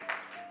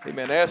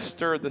Amen.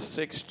 Esther, the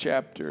 6th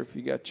chapter, if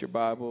you got your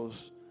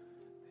Bibles.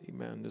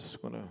 Amen.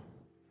 Just want to,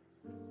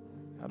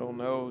 I don't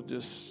know,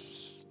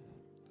 just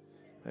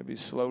maybe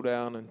slow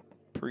down and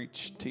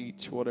preach,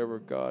 teach, whatever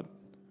God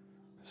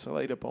has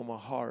laid upon my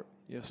heart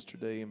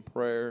yesterday in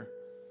prayer.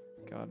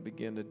 God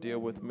began to deal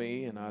with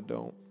me, and I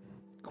don't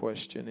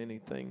question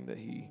anything that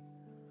He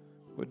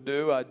would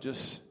do. I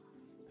just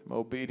am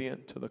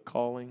obedient to the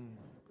calling.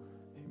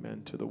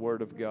 Amen. To the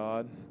Word of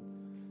God.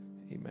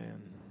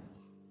 Amen.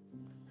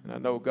 And I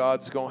know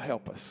God's going to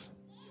help us.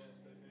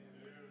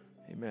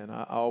 Amen.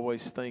 I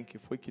always think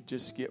if we could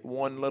just get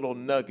one little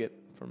nugget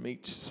from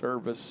each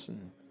service,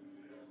 and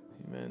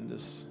amen,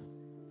 just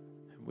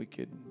we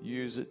could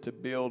use it to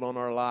build on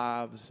our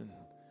lives and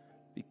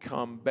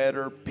become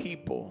better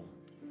people,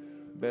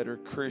 better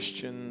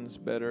Christians,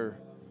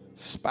 better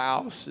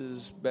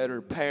spouses,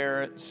 better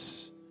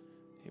parents,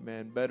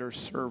 amen, better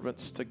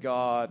servants to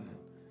God.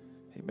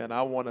 Amen.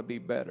 I want to be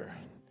better.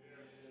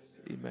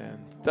 Amen.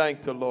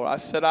 Thank the Lord. I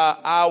said,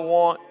 I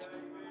want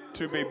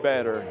to be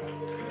better.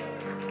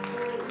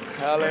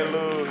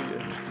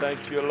 Hallelujah.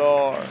 Thank you,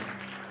 Lord.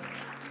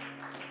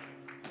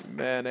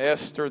 Amen.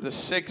 Esther, the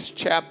 6th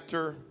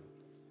chapter,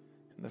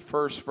 in the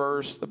first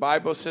verse, the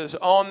Bible says,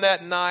 on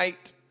that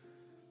night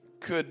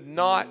could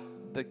not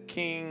the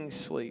king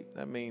sleep.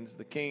 That means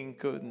the king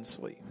couldn't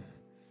sleep.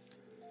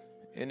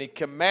 And he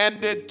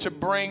commanded to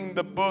bring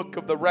the book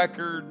of the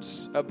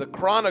records of the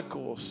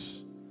Chronicles.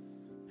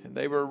 And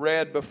they were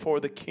read before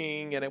the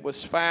king, and it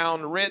was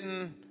found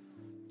written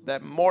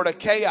that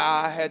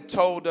Mordecai had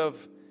told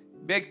of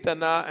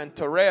Bigthana and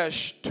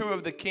Teresh, two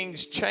of the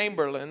king's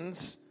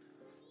chamberlains,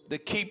 the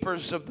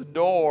keepers of the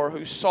door,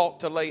 who sought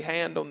to lay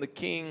hand on the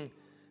king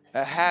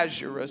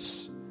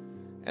Ahasuerus.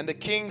 And the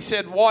king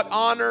said, what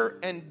honor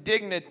and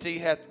dignity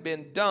hath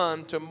been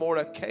done to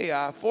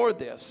Mordecai for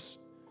this?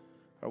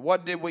 Or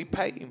what did we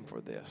pay him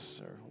for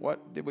this? Or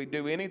what did we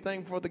do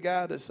anything for the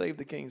guy that saved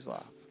the king's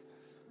life?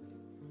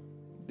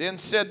 Then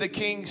said the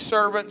king's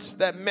servants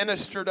that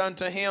ministered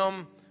unto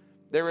him,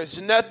 there is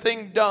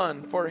nothing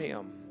done for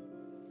him.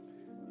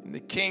 And the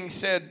king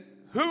said,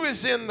 who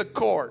is in the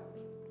court?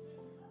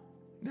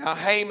 Now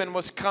Haman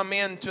was come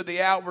into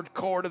the outward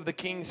court of the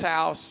king's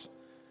house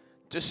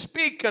to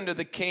speak unto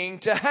the king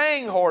to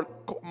hang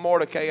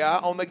Mordecai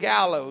on the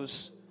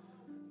gallows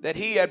that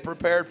he had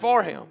prepared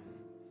for him.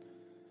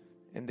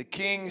 And the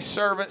king's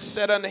servants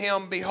said unto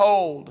him,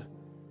 behold,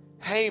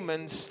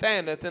 Haman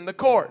standeth in the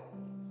court.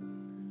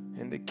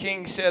 And the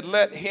king said,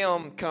 let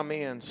him come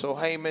in. So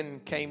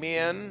Haman came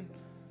in,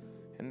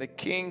 and the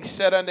king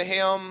said unto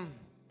him,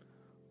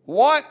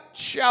 what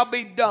shall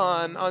be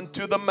done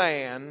unto the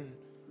man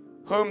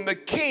whom the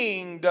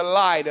king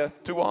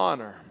delighteth to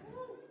honor?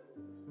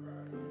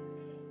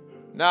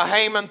 Now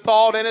Haman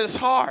thought in his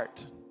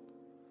heart,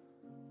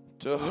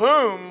 to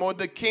whom would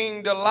the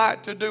king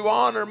delight to do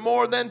honor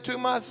more than to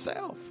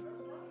myself?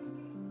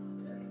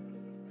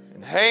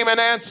 And Haman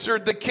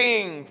answered the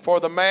king, for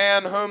the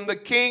man whom the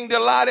king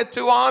delighteth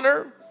to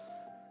honor,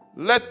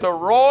 let the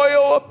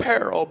royal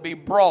apparel be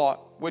brought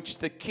which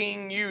the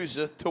king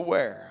useth to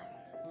wear,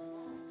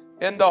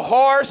 and the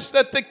horse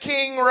that the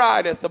king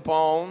rideth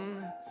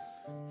upon,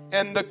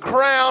 and the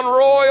crown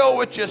royal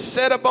which is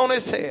set upon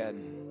his head.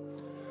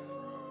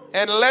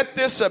 And let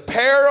this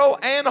apparel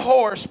and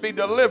horse be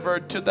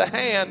delivered to the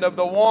hand of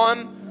the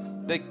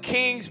one, the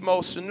king's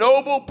most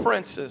noble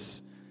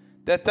princes,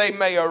 that they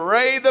may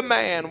array the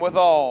man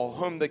withal,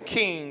 whom the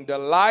king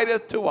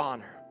delighteth to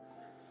honor,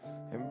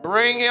 and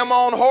bring him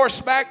on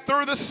horseback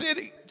through the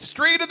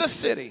street of the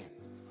city,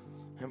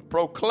 and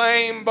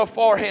proclaim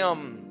before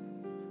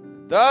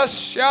him, thus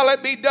shall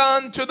it be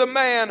done to the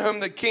man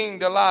whom the king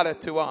delighteth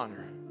to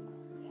honor.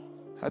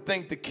 I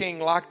think the king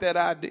liked that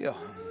idea.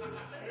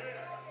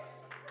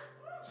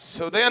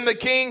 So then the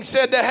king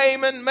said to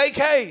Haman, make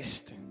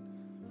haste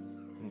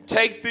and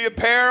take the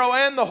apparel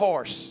and the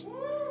horse,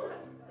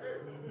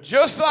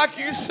 just like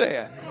you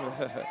said,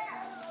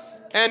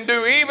 and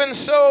do even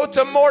so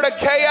to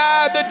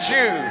Mordecai the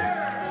Jew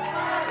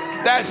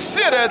that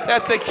sitteth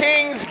at the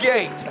king's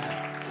gate.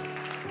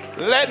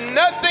 Let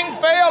nothing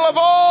fail of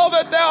all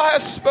that thou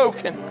hast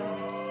spoken.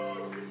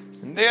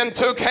 And then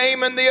took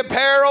Haman the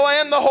apparel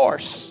and the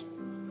horse,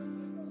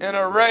 and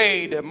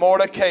arrayed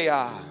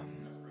Mordecai,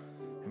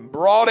 and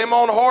brought him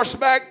on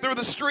horseback through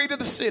the street of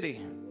the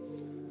city,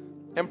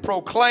 and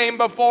proclaimed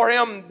before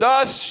him,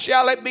 thus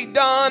shall it be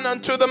done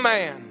unto the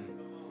man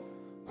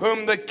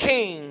whom the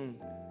king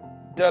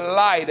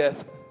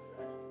delighteth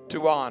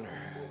to honor.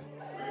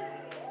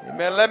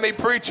 Amen. Let me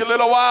preach a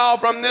little while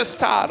from this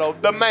title,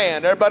 the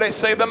man. Everybody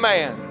say the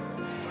man.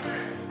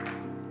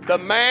 The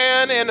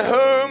man in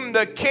whom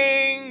the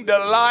king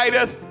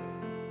delighteth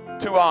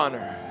to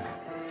honor.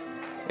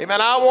 Amen.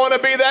 I want to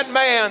be that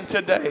man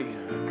today.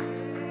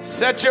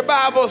 Set your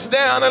Bibles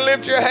down and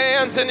lift your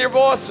hands and your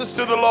voices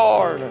to the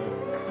Lord.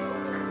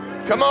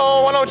 Come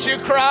on, why don't you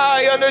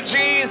cry unto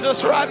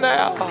Jesus right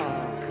now?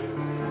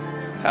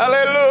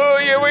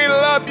 Hallelujah. We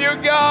love you,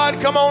 God.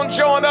 Come on,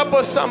 join up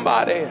with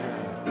somebody.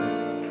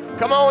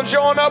 Come on,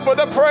 join up with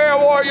a prayer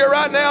warrior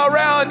right now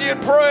around you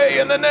and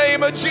pray in the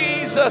name of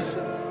Jesus.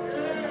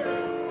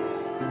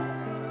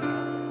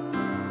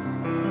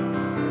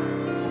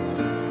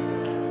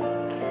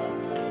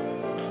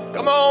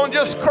 Come on,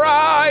 just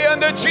cry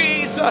unto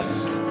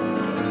Jesus.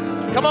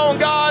 Come on,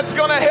 God's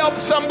going to help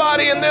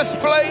somebody in this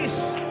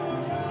place.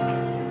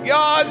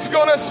 God's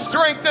going to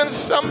strengthen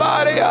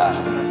somebody.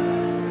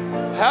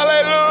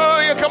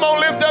 Hallelujah. Come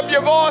on, lift up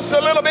your voice a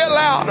little bit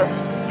louder.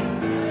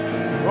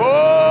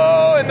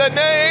 Oh, in the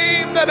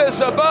name that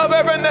is above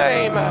every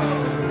name.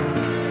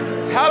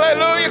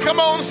 Hallelujah. Come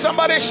on,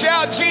 somebody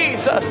shout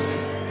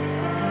Jesus.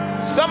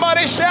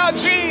 Somebody shout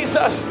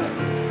Jesus.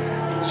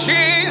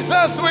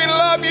 Jesus, we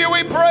love you.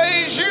 We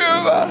praise you.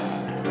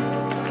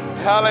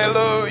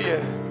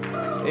 Hallelujah.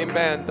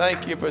 Amen.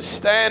 Thank you for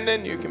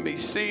standing. You can be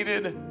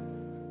seated.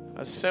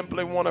 I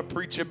simply want to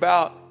preach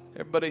about,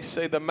 everybody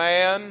say, the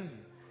man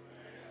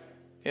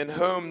in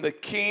whom the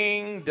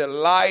King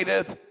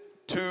delighteth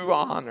to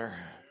honor.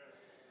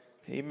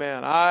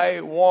 Amen. I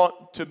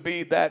want to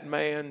be that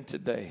man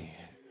today.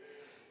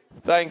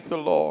 Thank the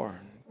Lord.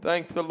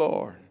 Thank the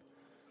Lord.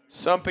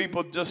 Some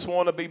people just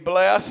want to be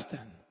blessed.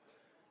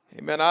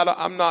 Amen.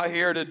 I'm not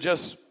here to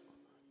just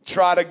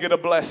try to get a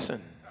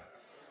blessing.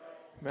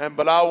 Man,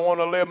 but I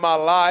want to live my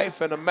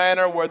life in a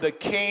manner where the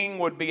King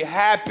would be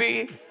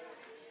happy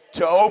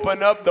to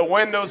open up the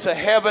windows of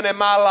heaven in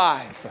my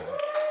life.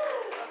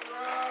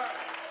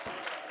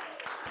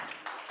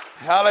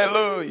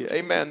 Hallelujah.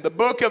 Amen. The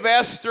book of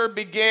Esther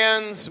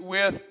begins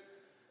with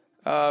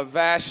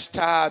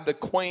Vashti, the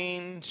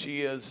queen.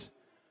 She is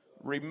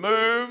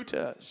removed.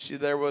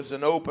 There was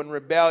an open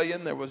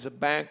rebellion. There was a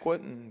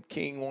banquet, and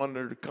king wanted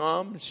her to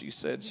come. She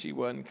said she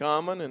wasn't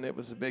coming, and it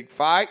was a big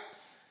fight.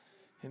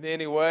 And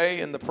anyway,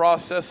 in the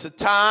process of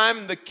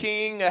time, the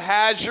king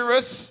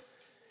Ahasuerus,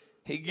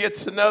 he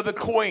gets another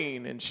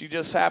queen, and she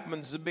just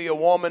happens to be a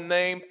woman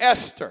named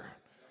Esther.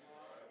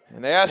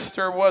 And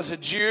Esther was a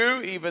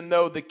Jew, even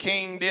though the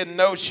king didn't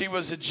know she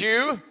was a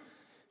Jew.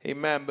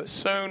 Amen. But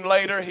soon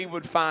later, he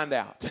would find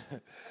out.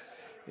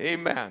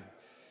 Amen.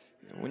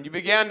 When you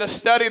began to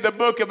study the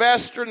book of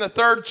Esther, in the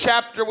 3rd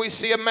chapter, we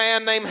see a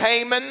man named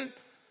Haman.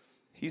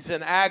 He's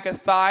an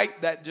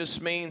Agathite. That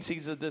just means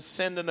he's a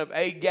descendant of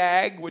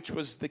Agag, which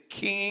was the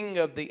king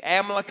of the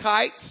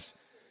Amalekites.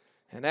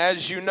 And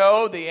as you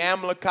know, the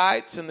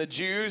Amalekites and the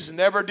Jews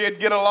never did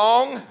get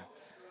along.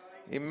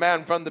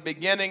 Amen. From the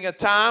beginning of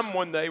time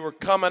when they were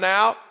coming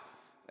out.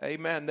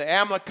 Amen. The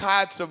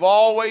Amalekites have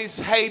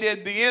always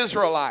hated the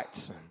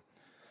Israelites.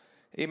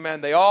 Amen.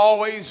 They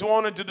always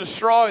wanted to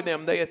destroy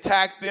them. They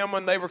attacked them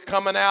when they were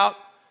coming out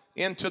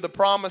into the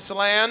promised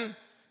land.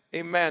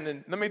 Amen.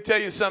 And let me tell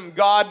you something.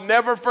 God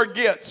never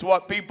forgets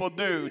what people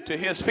do to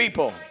his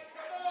people.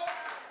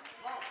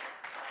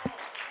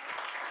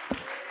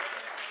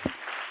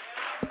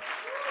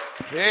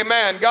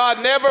 Amen.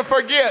 God never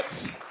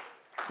forgets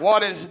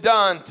what is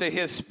done to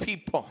his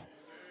people.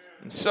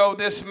 And so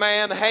this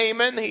man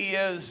Haman, he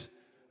is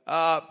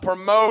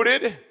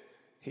promoted.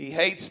 He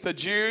hates the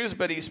Jews,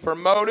 but he's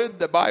promoted.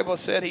 The Bible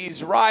said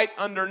he's right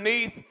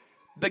underneath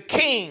the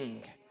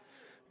king.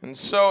 And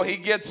so he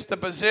gets the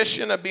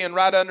position of being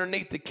right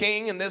underneath the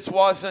king. And this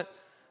wasn't,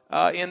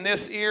 in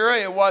this era,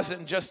 it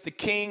wasn't just the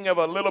king of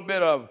a little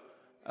bit of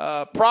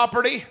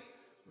property.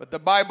 But the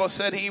Bible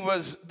said he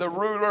was the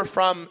ruler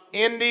from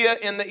India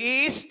in the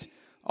east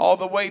all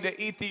the way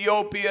to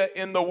Ethiopia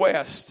in the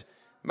west.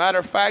 Matter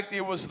of fact,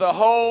 it was the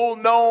whole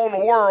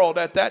known world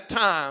at that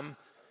time.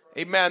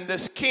 Amen.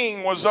 This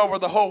king was over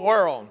the whole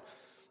world.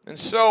 And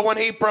so when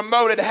he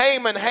promoted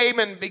Haman,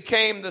 Haman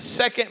became the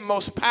second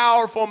most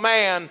powerful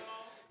man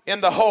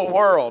in the whole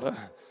world.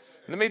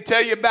 Let me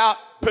tell you about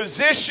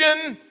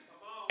position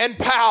and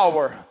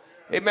power.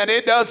 Amen.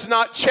 It does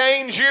not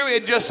change you.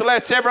 It just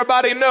lets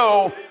everybody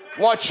know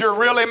what you're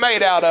really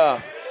made out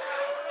of.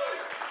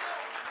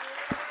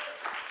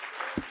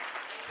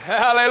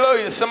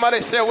 Hallelujah.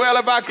 Somebody said, well,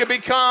 if I could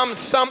become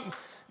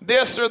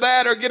this or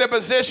that or get a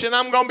position,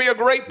 I'm going to be a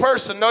great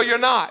person. No, you're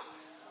not.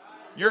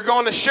 You're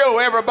going to show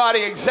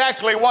everybody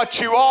exactly what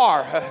you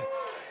are.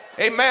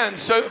 Amen.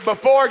 So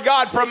before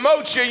God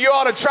promotes you, you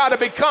ought to try to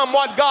become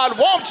what God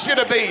wants you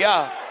to be.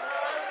 Well,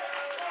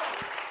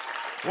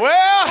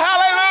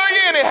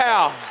 hallelujah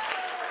anyhow.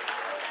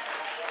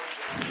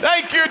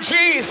 Thank you,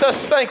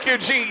 Jesus. Thank you,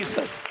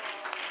 Jesus.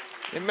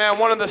 Amen.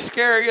 One of the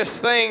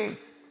scariest things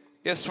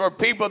is for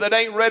people that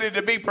ain't ready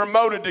to be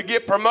promoted to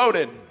get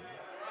promoted.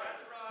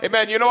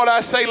 Amen. You know what I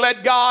say?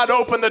 Let God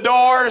open the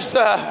doors.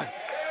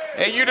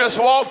 And you just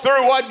walk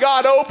through what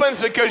God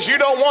opens because you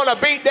don't want to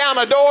beat down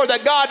a door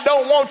that God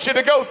don't want you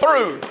to go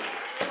through.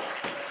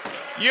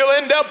 You'll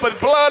end up with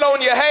blood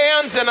on your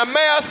hands and a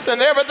mess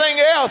and everything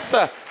else.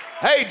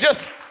 Hey,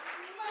 just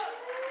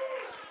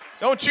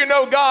don't you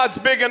know God's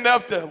big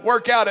enough to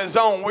work out his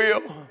own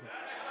will?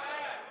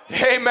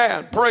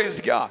 Amen.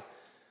 Praise God.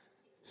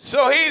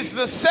 So he's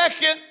the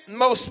second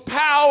most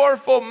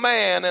powerful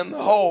man in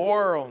the whole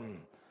world.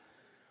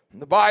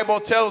 The Bible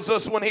tells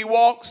us when he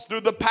walks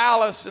through the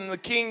palace and the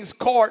king's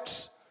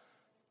courts,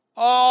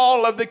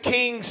 all of the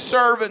king's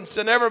servants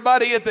and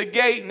everybody at the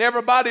gate and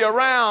everybody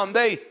around,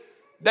 they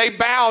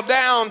bow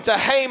down to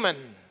Haman.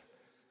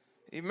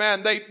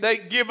 Amen. They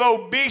give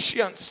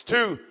obeisance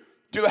to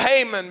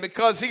Haman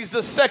because he's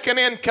the second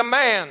in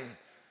command.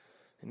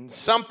 And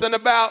something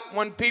about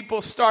when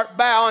people start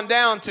bowing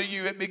down to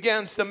you, it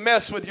begins to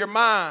mess with your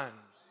mind.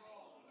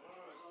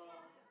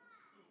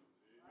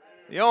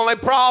 The only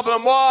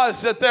problem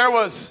was that there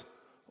was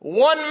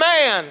one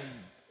man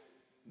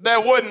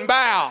that wouldn't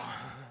bow.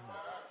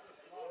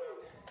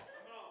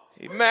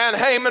 Amen.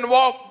 Haman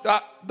walked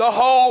the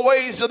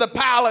hallways of the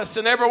palace,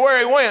 and everywhere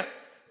he went,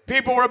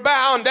 people were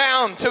bowing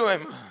down to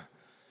him.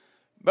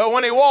 But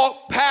when he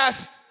walked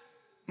past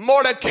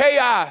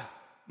Mordecai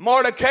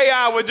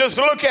would just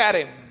look at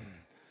him.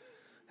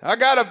 I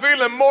got a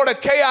feeling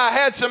Mordecai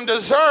had some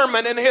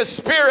discernment in his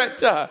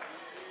spirit. Amen.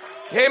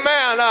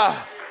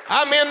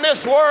 I'm in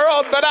this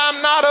world, but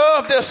I'm not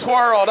of this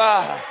world.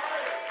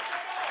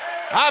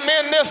 I'm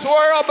in this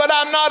world, but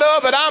I'm not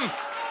of it.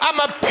 I'm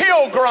a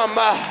pilgrim.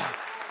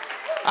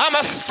 I'm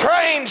a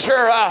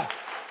stranger.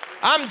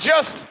 I'm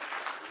just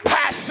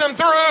passing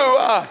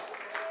through.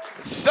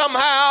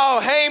 Somehow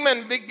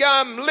Haman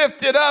became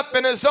lifted up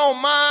in his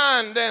own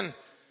mind,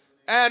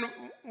 and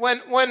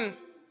when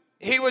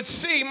he would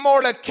see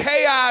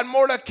Mordecai, and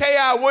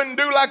Mordecai wouldn't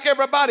do like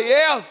everybody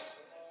else,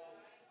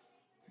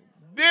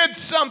 did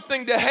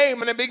something to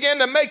Haman and began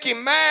to make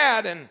him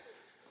mad and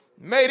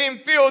made him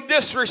feel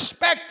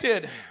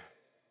disrespected.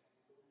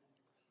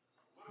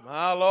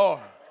 My Lord,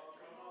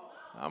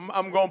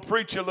 I'm going to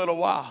preach a little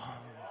while.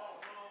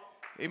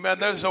 Amen.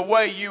 There's a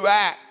way you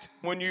act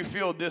when you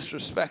feel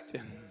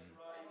disrespected.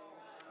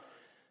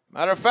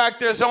 Matter of fact,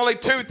 there's only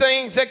two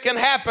things that can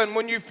happen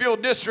when you feel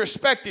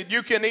disrespected.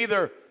 You can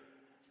either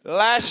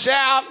lash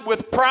out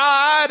with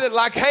pride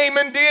like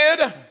Haman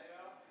did,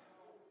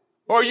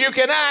 or you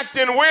can act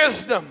in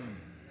wisdom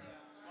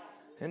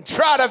and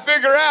try to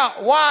figure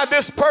out why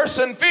this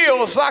person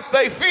feels like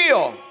they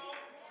feel.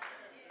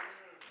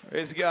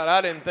 Praise God.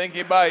 I didn't think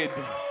anybody'd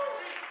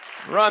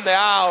run the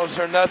aisles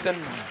or nothing.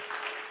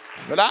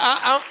 But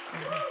I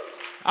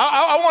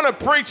want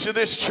to preach to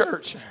this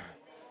church.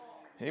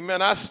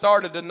 Amen. I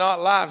started to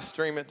not live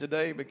stream it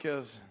today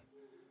because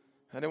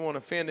I didn't want to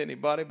offend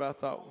anybody, but I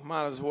thought,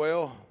 might as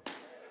well.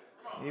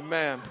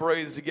 Amen.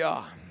 Praise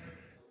God.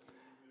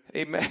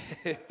 Amen.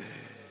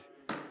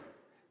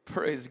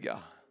 Praise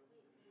God.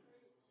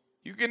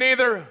 You can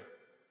either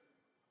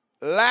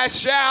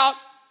lash out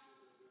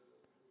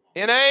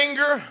in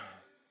anger,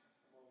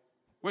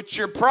 which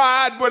your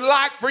pride would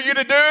like for you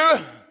to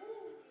do,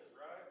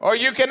 or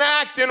you can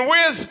act in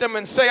wisdom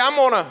and say, I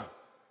want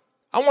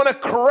to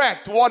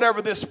correct whatever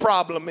this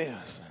problem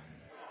is.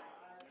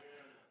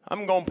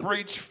 I'm going to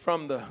preach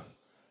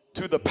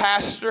to the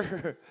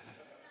pastor,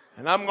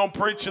 and I'm going to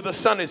preach to the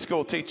Sunday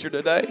school teacher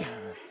today.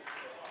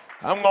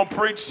 I'm going to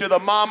preach to the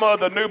mama,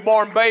 the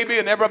newborn baby,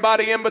 and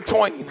everybody in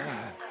between.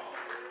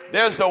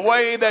 There's the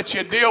way that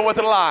you deal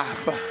with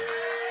life.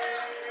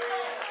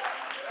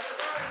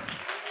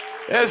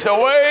 There's a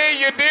way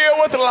you deal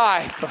with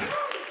life.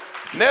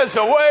 There's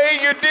a way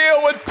you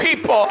deal with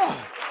people.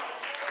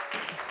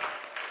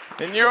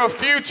 And your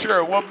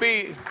future will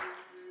be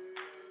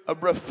a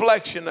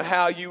reflection of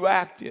how you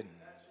acted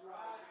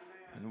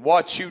and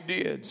what you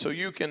did. So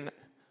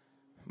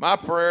my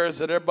prayer is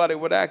that everybody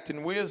would act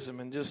in wisdom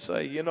and just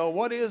say,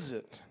 what is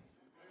it?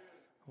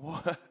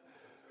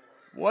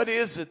 What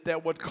is it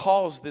that would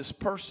cause this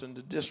person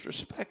to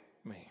disrespect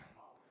me?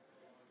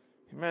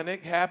 Man,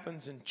 it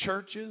happens in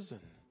churches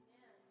and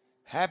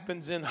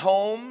happens in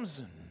homes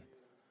and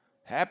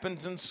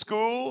happens in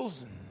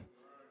schools and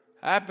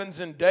happens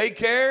in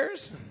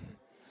daycares,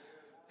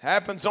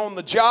 happens on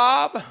the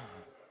job,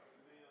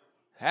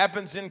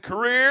 happens in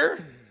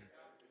career.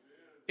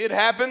 It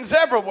happens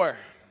everywhere.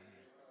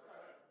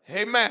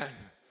 Amen.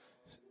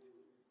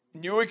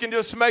 We can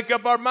just make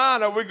up our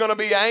mind. Are we going to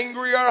be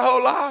angry our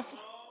whole life?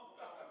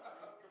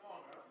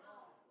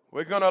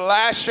 We're going to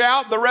lash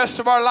out the rest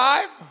of our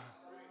life?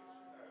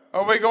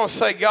 Or are we going to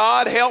say,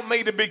 God, help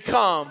me to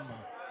become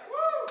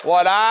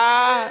what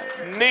I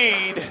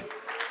need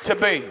to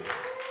be?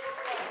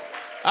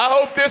 I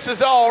hope this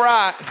is all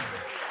right,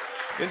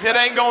 because it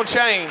ain't going to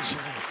change.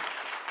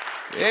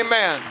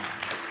 Amen.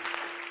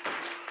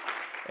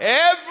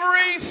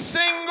 Every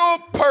single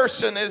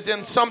person is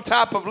in some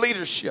type of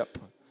leadership,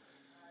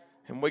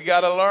 and we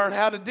got to learn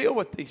how to deal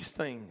with these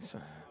things.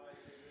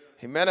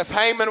 Amen. If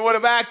Haman would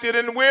have acted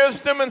in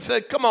wisdom and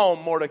said, come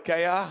on,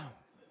 Mordecai,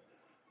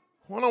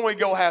 why don't we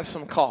go have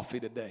some coffee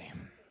today?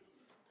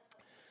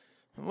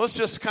 And let's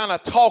just kind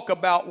of talk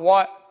about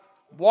what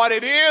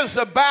it is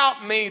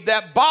about me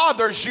that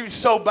bothers you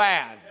so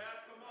bad.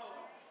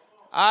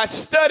 I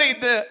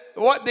studied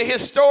what the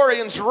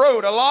historians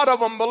wrote. A lot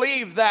of them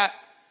believe that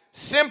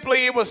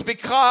simply it was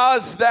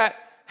because that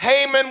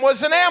Haman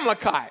was an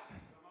Amalekite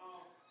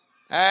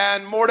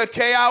and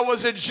Mordecai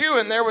was a Jew,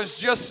 and there was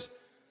just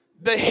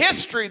the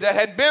history that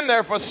had been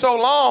there for so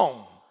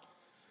long.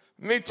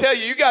 Let me tell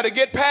you, you got to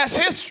get past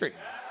history.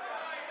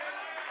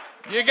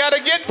 You got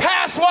to get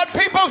past what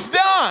people's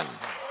done.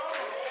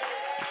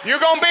 If you're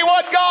going to be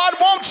what God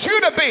wants you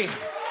to be,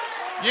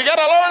 you got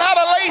to learn how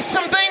to lay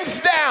some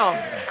things down.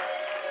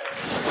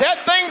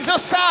 Set things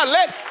aside.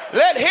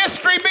 Let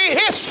history be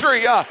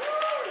history.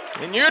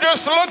 And you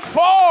just look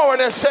forward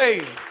and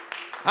say,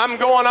 I'm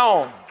going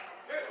on.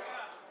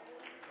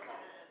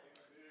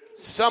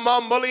 Some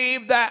of them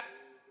believe that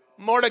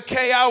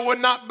Mordecai would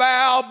not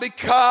bow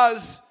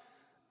because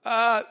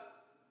the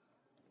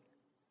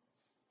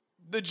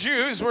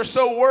Jews were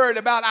so worried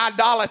about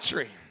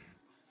idolatry.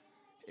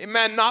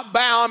 Amen. Not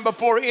bowing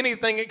before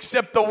anything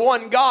except the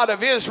one God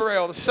of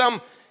Israel. Some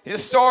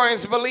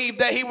historians believe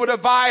that he would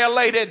have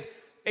violated,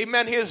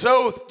 amen, his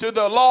oath to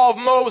the law of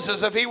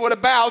Moses if he would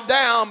have bowed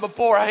down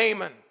before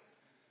Haman.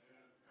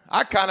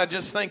 I kind of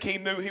just think he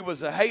knew he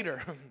was a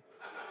hater.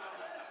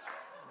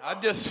 I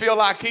just feel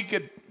like you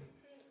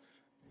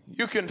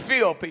can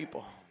feel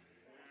people.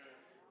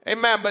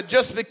 Amen. But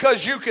just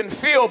because you can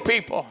feel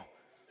people,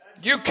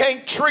 you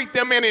can't treat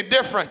them any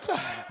different.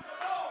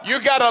 You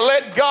got to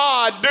let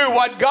God do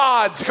what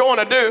God's going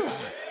to do.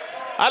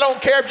 I don't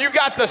care if you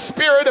got the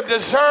spirit of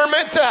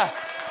discernment.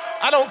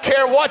 I don't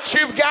care what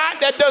you've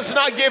got. That does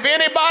not give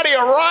anybody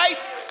a right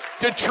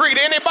to treat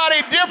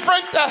anybody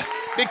different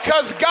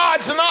because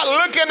God's not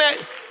looking at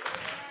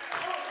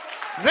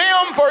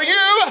them for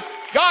you.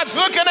 God's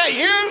looking at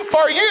you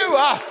for you.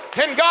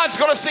 And God's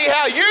going to see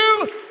how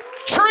you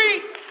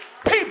treat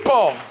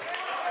people.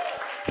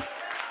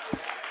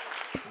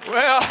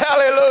 Well,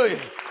 hallelujah.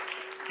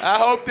 I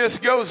hope this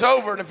goes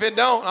over, and if it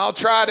don't, I'll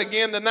try it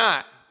again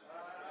tonight.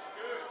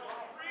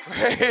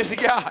 Praise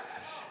God.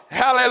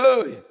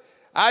 Hallelujah.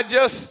 I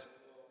just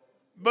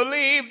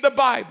believe the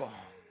Bible.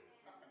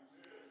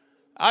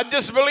 I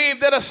just believe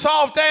that a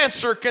soft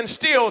answer can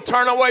still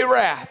turn away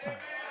wrath.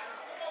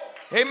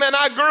 Amen.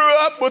 I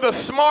grew up with a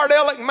smart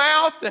aleck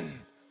mouth and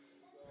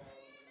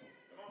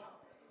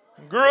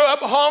grew up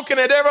honking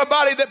at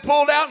everybody that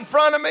pulled out in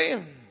front of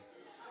me,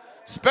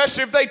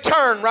 especially if they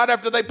turned right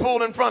after they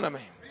pulled in front of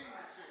me.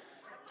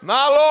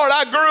 My Lord,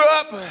 I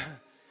grew up,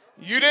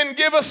 you didn't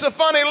give us a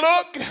funny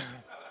look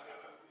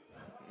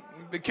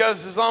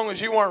because as long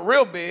as you weren't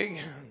real big,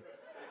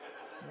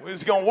 we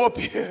was going to whoop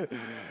you.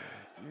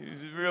 You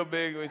was real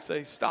big, we'd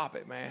say, stop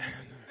it, man.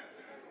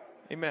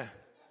 Amen.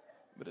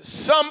 But at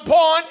some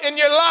point in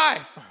your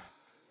life,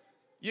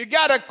 you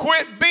got to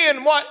quit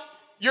being what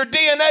your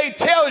DNA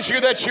tells you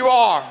that you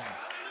are.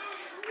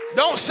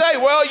 Don't say,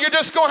 well, you're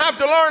just going to have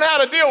to learn how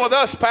to deal with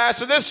us,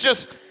 Pastor. This is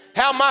just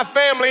how my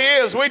family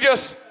is. We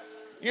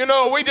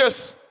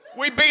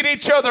beat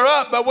each other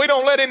up, but we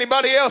don't let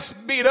anybody else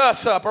beat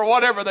us up or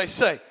whatever they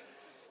say.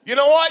 You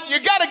know what? You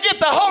got to get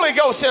the Holy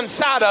Ghost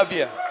inside of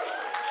you.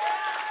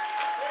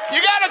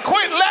 You got to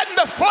quit letting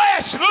the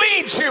flesh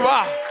lead you.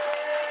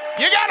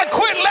 You got to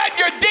quit letting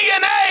your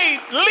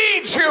DNA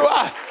lead you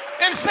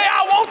and say,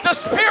 I want the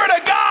Spirit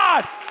of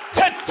God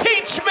to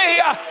teach me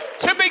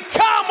to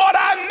become what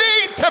I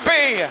need to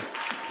be.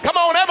 Come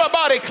on,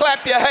 everybody,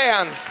 clap your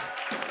hands.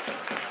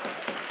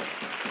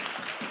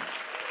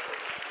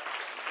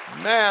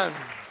 Man,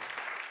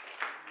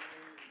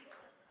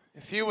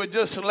 if you would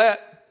just let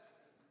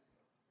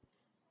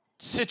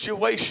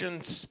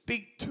situations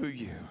speak to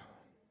you.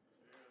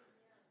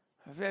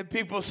 I've had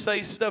people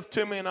say stuff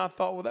to me and I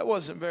thought, well, that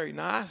wasn't very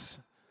nice.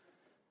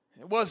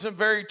 It wasn't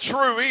very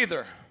true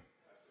either.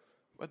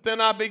 But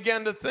then I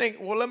began to think,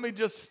 well, let me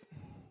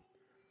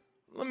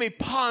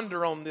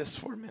ponder on this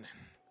for a minute.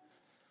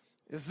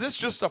 Is this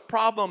just a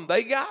problem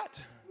they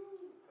got?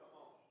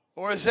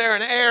 Or is there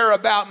an air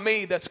about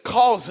me that's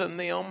causing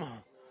them?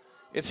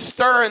 It's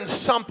stirring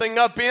something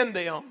up in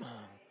them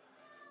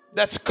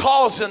that's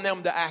causing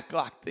them to act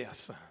like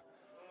this.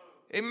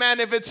 Amen.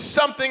 If it's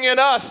something in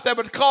us that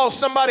would cause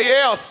somebody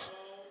else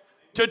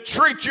to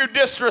treat you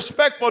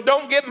disrespectful,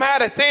 don't get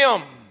mad at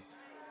them.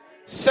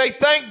 Say,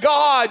 thank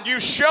God you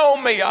show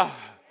me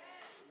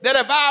that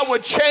if I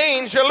would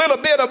change a little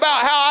bit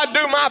about how I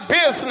do my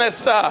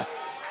business,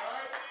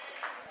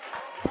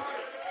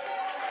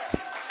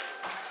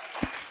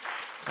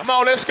 come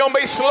on, it's going to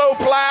be slow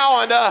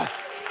plowing.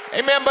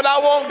 Amen. But I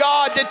want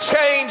God to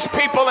change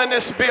people in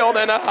this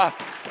building. Amen.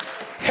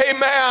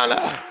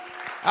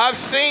 I've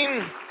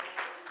seen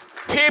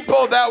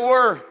people that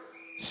were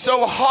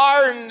so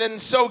hardened and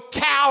so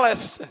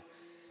callous.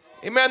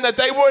 Amen. That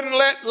they wouldn't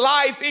let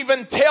life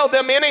even tell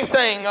them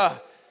anything.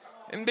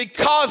 And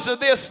because of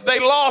this, they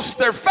lost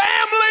their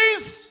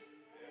families.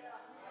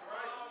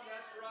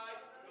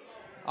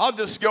 I'll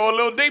just go a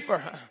little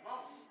deeper.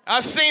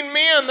 I've seen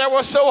men that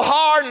were so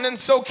hardened and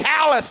so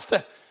calloused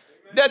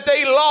that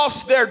they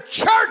lost their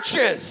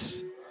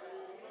churches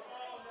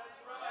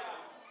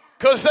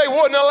because they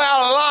wouldn't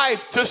allow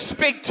life to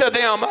speak to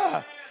them.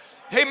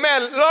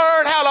 Amen.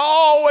 Learn how to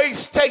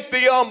always take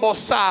the humble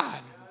side.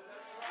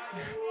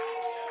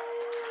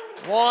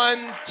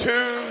 1,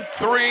 2,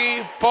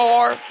 3,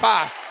 4,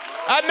 5.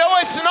 I know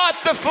it's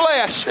not the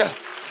flesh,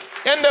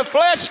 and the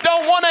flesh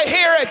don't want to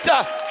hear it,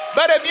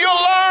 but if you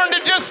learn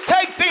to just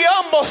take the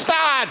humble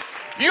side,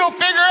 you'll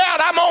figure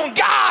out I'm on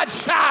God's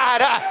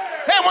side.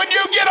 And when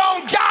you get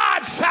on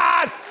God's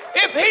side,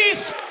 if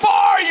He's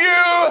for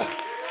you,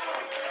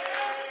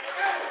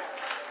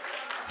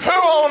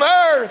 on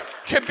earth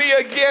can be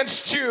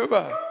against you?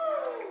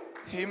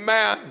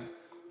 Amen.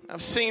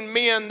 I've seen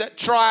men that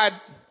tried.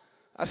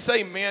 I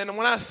say men, and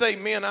when I say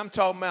men, I'm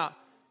talking about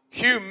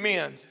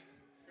humanity.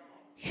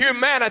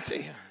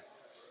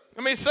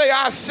 Let me say,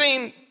 I've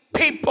seen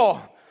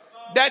people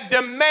that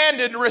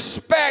demanded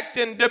respect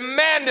and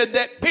demanded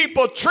that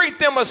people treat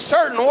them a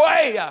certain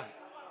way.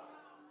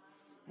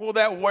 Well,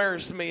 that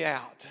wears me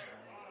out.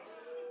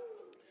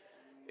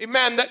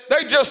 Amen. That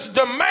they just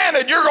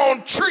demanded, you're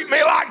going to treat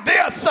me like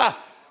this.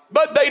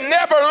 But they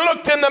never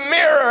looked in the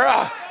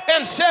mirror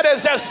and said,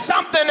 is there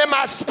something in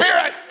my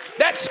spirit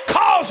that's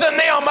causing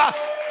them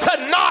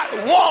to not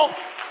want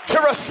to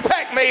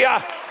respect me?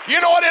 You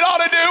know what it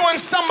ought to do when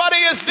somebody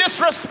is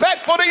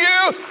disrespectful to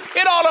you?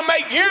 It ought to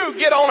make you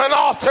get on an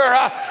altar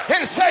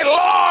and say,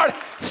 Lord,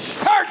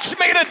 search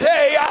me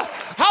today.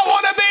 I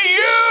want to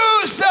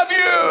be used of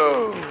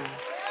you.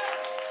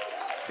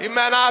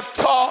 Amen. I've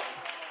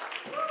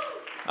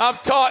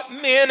taught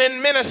men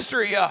in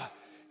ministry.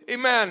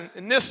 Amen.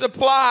 And this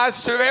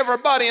applies to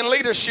everybody in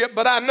leadership,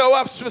 but I know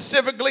I've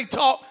specifically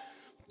taught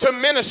to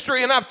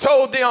ministry, and I've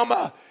told them,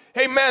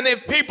 amen,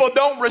 if people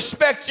don't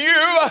respect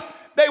you,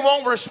 they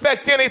won't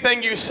respect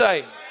anything you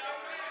say.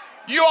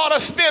 You ought to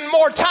spend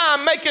more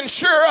time making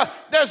sure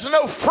there's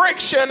no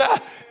friction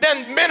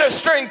than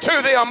ministering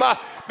to them.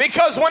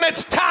 Because when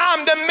it's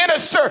time to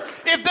minister,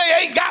 if they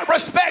ain't got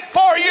respect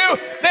for you,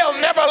 they'll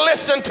never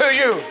listen to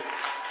you.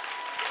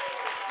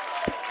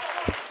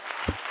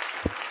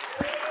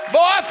 Boy,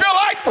 I feel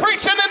like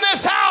preaching in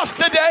this house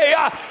today.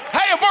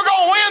 Hey, if we're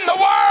going to win the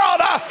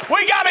world,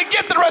 we got to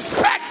get the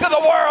respect of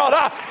the world.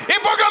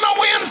 If we're going to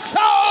win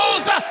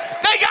souls,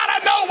 they got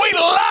to know we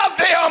love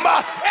them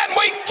and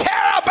we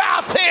care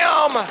about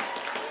them.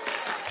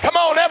 Come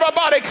on,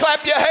 everybody,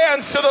 clap your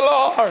hands to the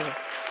Lord.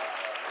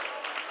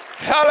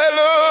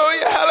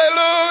 Hallelujah,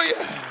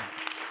 hallelujah.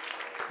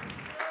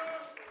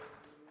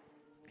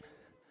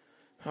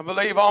 I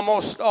believe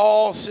almost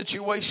all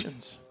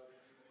situations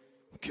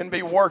can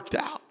be worked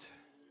out.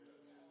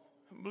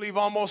 I believe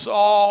almost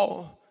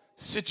all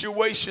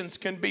situations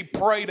can be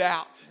prayed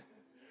out,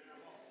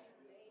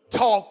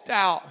 talked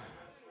out,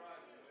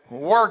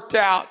 worked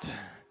out.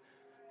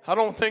 I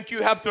don't think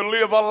you have to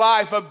live a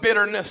life of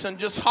bitterness and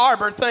just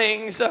harbor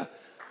things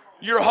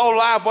your whole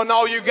life when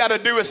all you got to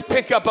do is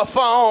pick up a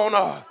phone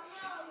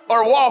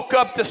or walk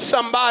up to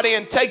somebody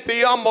and take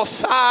the humble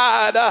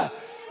side.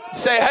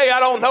 Say, hey, I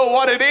don't know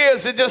what it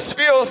is. It just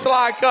feels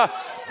like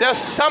there's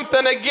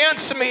something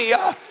against me.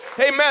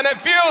 Amen. It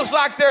feels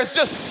like there's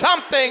just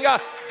something.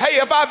 Hey,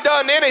 if I've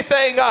done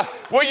anything,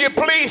 will you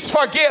please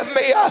forgive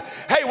me?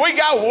 Hey, we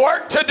got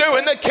work to do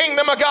in the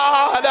kingdom of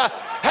God.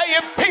 Hey,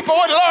 if people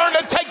would learn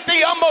to take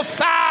the humble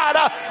side,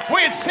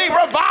 we'd see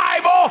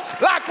revival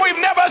like we've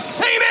never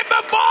seen it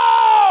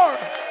before.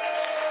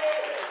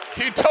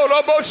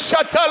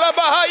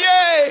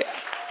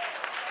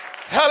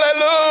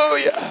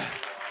 Hallelujah.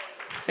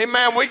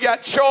 Amen. We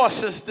got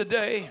choices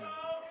today.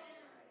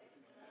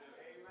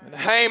 And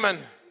Haman,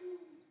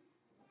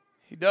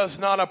 he does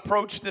not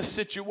approach this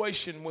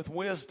situation with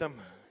wisdom,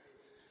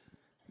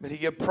 but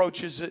he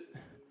approaches it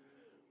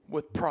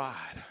with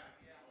pride.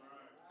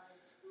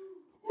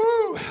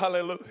 Woo,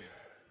 hallelujah.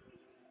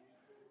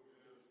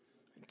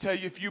 I tell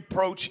you, if you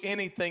approach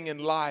anything in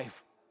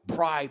life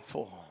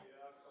prideful,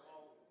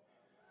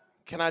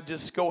 can I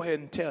just go ahead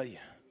and tell you,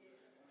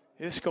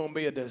 it's going to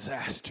be a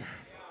disaster.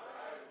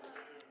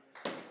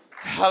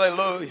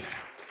 Hallelujah.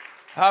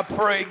 I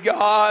pray,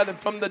 God, and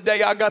from the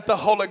day I got the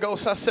Holy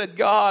Ghost, I said,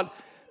 God,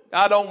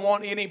 I don't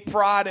want any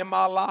pride in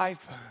my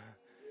life.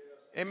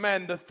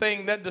 Amen. The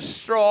thing that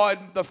destroyed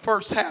the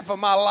first half of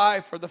my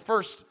life, or the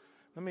first,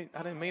 I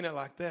didn't mean it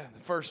like that.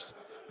 The first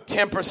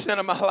 10%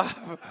 of my life.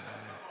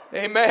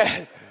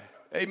 Amen.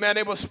 Amen.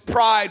 It was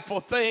prideful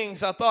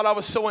things. I thought I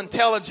was so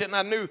intelligent, and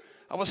I knew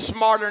I was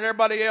smarter than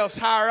everybody else,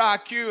 higher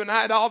IQ, and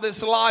I had all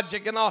this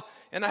logic and all,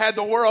 and I had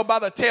the world by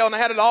the tail, and I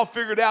had it all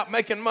figured out,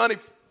 making money.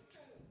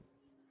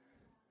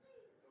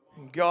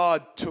 And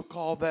God took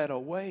all that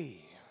away.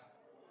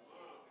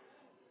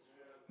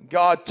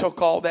 God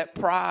took all that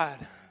pride.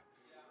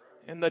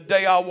 And the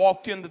day I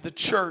walked into the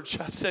church,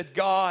 I said,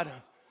 God,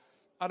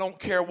 I don't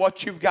care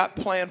what you've got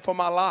planned for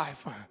my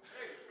life.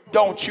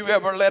 Don't you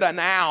ever let an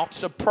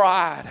ounce of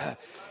pride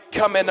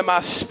come into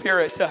my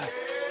spirit.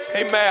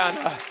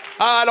 Amen.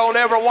 I don't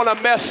ever want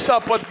to mess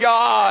up with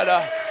God.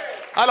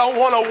 I don't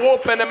want a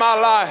whooping in my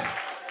life.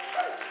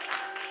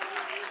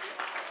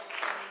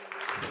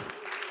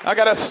 I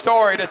got a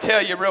story to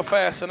tell you real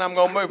fast, and I'm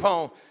going to move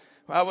on.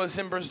 I was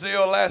in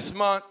Brazil last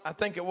month. I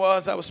think it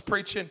was. I was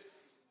preaching.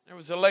 There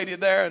was a lady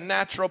there, a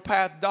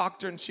naturopath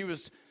doctor, and she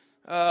was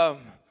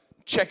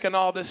checking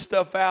all this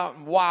stuff out,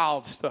 and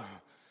wild stuff.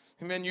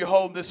 And then you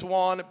hold this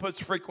wand, it puts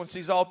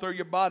frequencies all through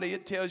your body.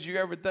 It tells you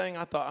everything.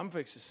 I thought, I'm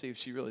fixing to see if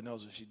she really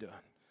knows what she's doing.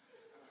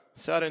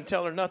 So I didn't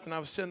tell her nothing. I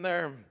was sitting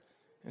there,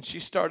 and she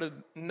started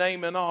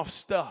naming off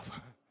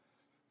stuff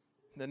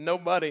that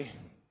nobody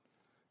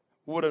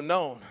would have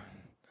known.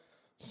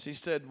 She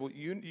said, well,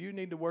 you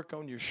need to work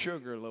on your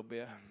sugar a little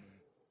bit.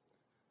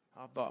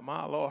 I thought,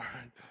 my Lord.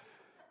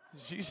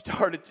 She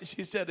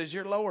said, does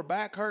your lower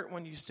back hurt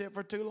when you sit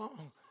for too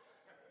long?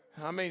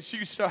 I mean,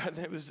 she started,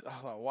 I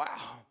thought, wow.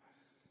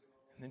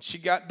 And then she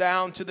got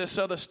down to this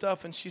other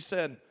stuff and she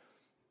said,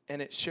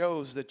 and it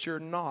shows that you're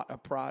not a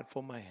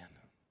prideful man.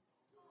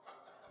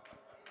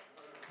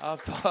 I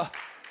thought,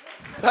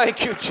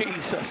 thank you,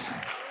 Jesus.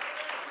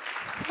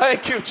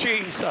 Thank you,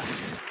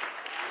 Jesus.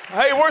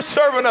 Hey, we're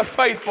serving a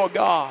faithful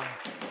God.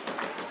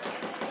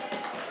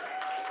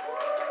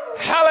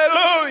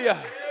 Hallelujah.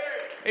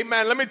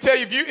 Amen. Let me tell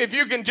you, if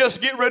you can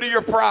just get rid of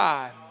your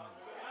pride,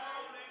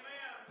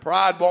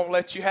 pride won't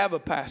let you have a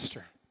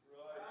pastor.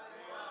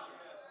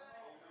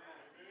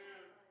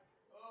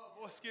 Oh,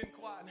 boy, it's getting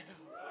quiet now.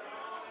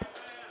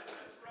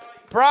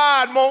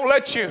 Pride won't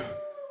let you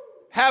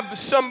have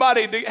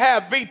somebody to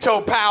have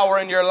veto power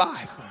in your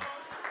life.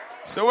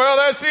 So, well,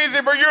 that's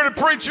easy for you to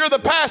preach. You're the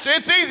pastor.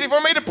 It's easy for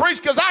me to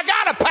preach because I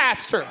got a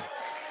pastor.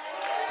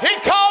 He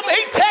called me.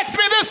 He texted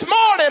me this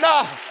morning.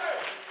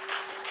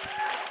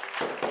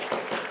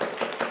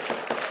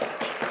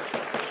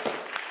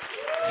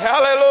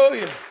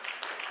 Hallelujah.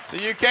 So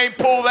you can't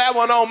pull that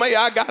one on me.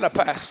 I got a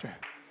pastor.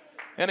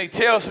 And he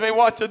tells me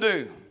what to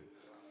do.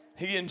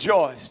 He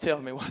enjoys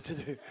telling me what to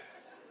do.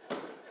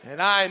 And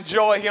I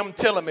enjoy him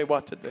telling me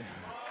what to do.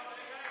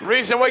 The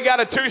reason we got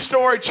a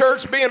 2-story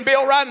church being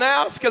built right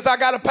now is because I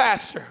got a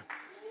pastor.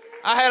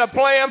 I had a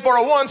plan for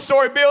a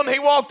 1-story building. He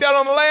walked out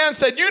on the land and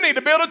said, you need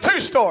to build a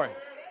 2-story.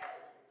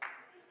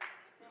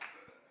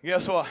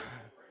 Guess what?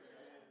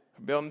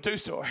 I'm building a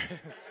 2-story.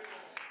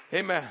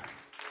 Amen.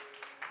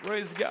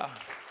 Praise God.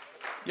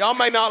 Y'all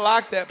may not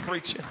like that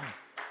preaching,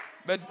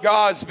 but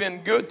God's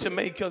been good to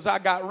me because I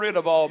got rid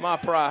of all my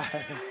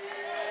pride.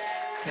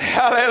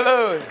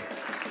 Hallelujah.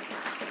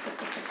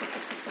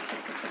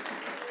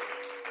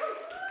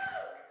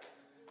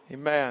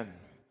 Amen.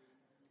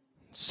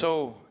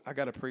 So, I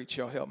got to preach.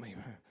 Y'all help me.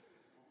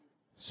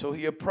 So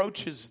he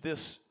approaches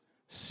this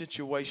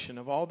situation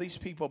of all these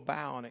people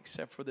bowing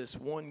except for this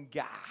one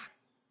guy.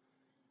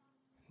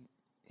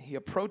 He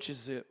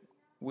approaches it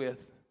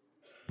with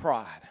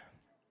pride.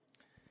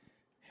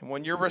 And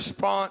when your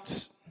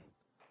response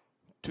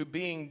to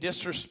being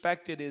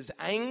disrespected is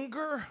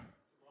anger,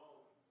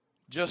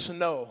 just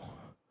know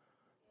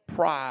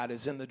pride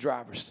is in the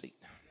driver's seat.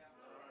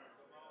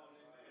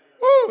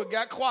 Woo, it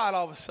got quiet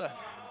all of a sudden.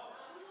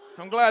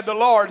 I'm glad the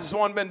Lord is the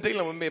one been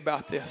dealing with me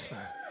about this.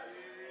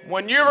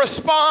 When you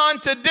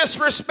respond to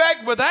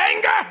disrespect with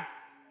anger,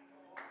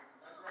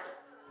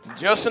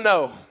 just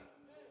know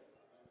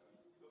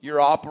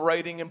you're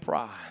operating in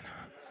pride.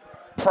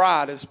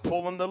 Pride is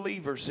pulling the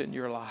levers in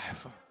your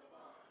life.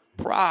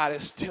 Pride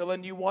is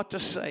telling you what to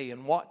say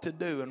and what to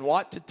do and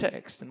what to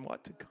text and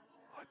what to call.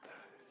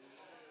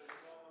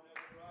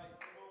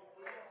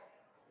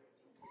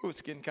 Ooh,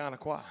 it's getting kind of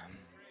quiet.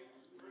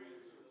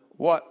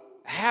 What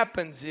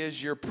happens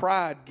is your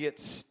pride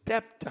gets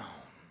stepped on.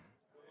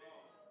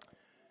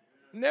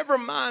 Never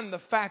mind the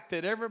fact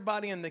that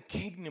everybody in the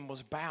kingdom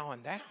was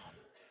bowing down.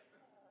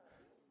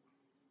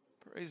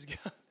 Praise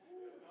God.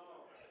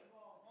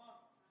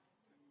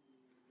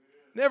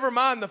 Never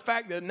mind the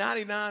fact that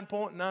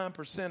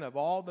 99.9% of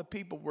all the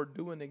people were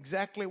doing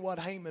exactly what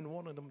Haman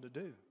wanted them to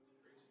do.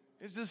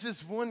 It's just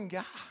this one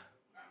guy.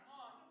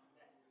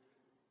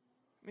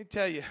 Let me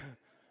tell you,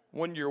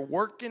 when you're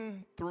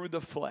working through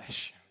the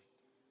flesh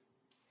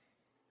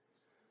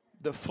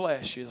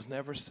is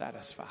never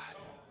satisfied.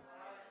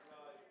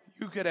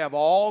 You could have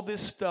all this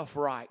stuff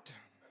right,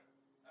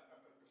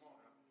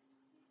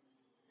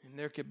 and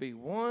there could be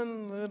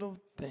one little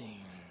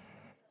thing.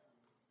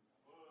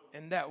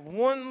 And that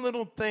one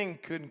little thing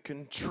could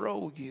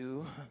control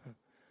you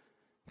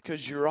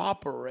because you're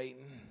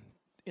operating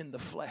in the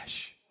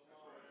flesh.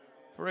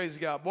 Praise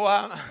God.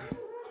 Boy,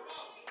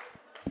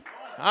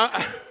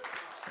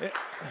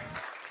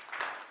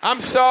 I'm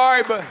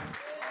sorry, but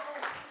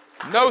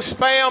no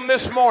spam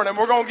this morning.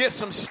 We're going to get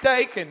some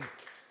steak and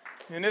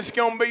it's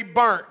going to be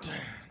burnt.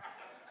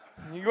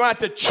 You're going to have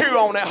to chew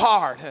on it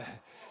hard.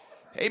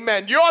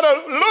 Amen. You ought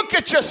to look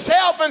at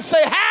yourself and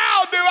say,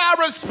 how do I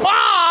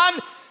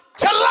respond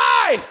to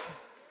life?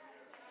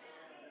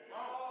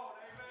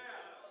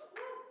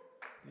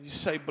 You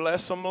say,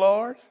 bless them,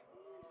 Lord.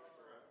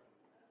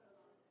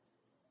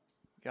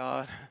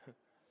 God,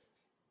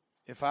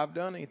 if I've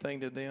done anything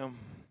to them,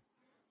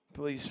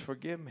 please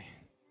forgive me.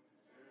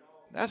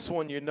 That's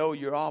when you know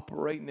you're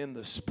operating in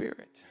the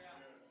Spirit.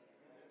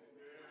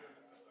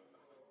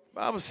 The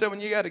Bible said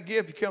when you got to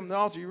give, you come to the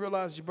altar, you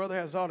realize your brother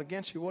has aught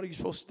against you. What are you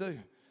supposed to do?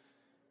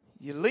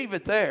 You leave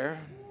it there.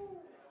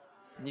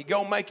 And you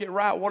go make it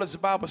right. What is the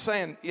Bible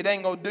saying? It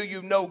ain't going to do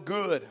you no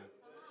good.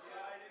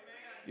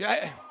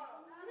 Yeah.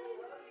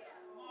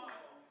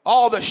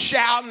 All the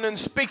shouting and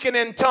speaking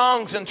in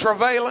tongues and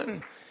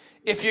travailing.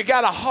 If you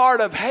got a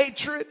heart of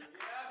hatred,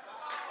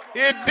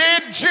 it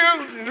did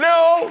you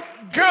no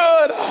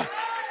good.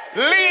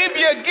 Leave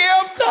your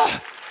gift.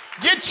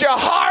 Get your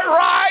heart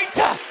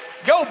right.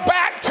 Go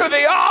back to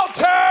the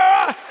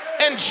altar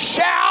and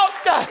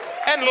shout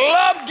and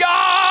love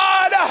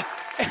God.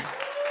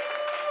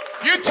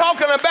 You're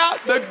talking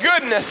about the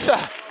goodness.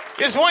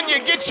 is when you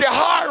get your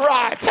heart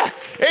right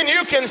and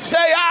you can say,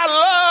 I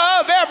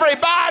love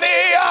everybody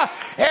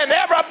and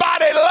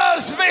everybody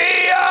loves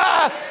me.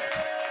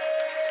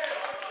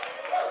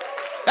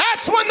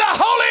 That's when the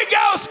Holy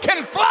Ghost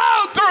can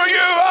flow through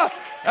you.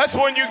 That's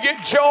when you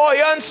get joy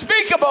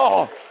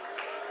unspeakable.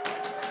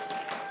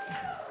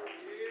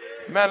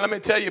 Man, let me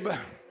tell you,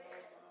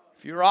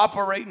 if you're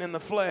operating in the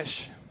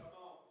flesh,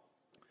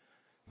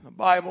 the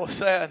Bible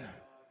said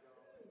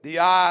the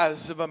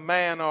eyes of a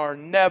man are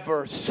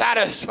never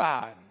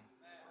satisfied.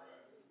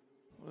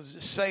 It was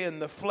just saying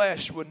the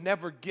flesh would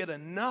never get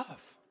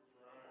enough.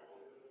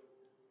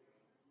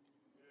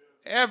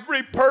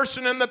 Every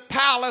person in the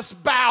palace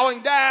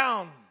bowing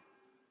down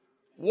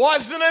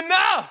wasn't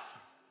enough.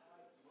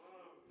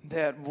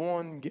 That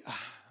one guy.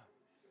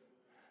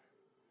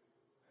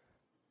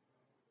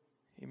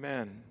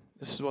 Amen.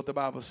 This is what the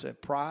Bible said.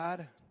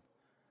 Pride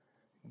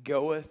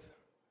goeth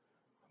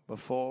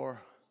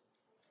before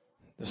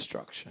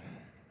destruction.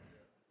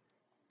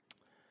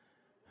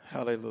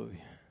 Hallelujah.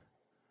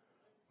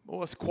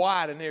 Boy, it's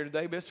quiet in here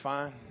today, but it's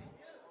fine.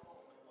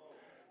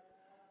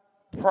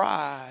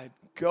 Pride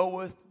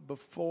goeth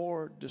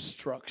before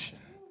destruction.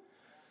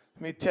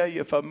 Let me tell you,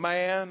 if a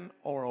man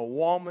or a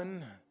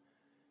woman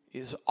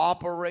is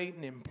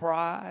operating in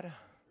pride,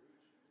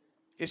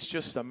 it's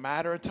just a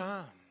matter of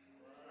time.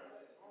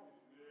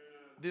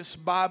 This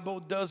Bible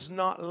does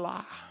not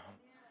lie.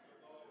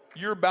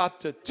 You're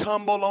about to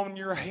tumble on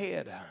your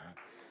head.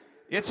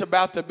 It's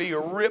about to be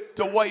ripped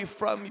away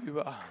from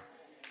you.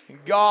 And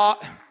God,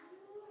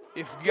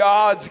 if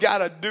God's got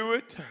to do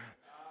it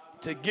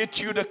to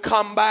get you to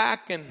come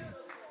back and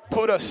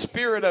put a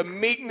spirit of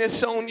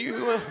meekness on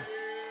you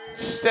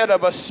instead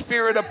of a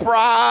spirit of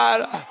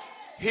pride,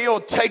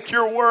 He'll take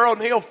your world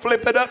and He'll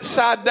flip it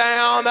upside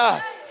down.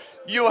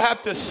 You'll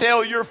have to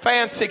sell your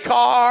fancy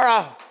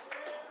car.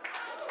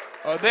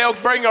 Or they'll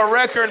bring a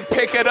wrecker and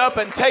pick it up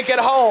and take it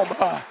home.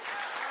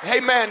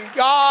 Amen.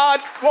 God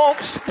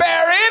won't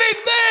spare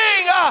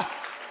anything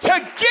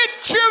to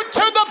get you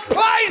to the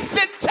place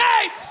it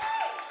takes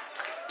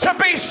to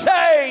be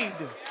saved.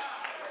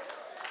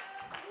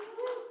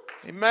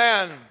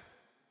 Amen.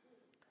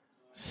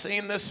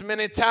 Seen this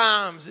many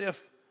times.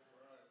 If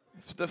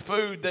the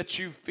food that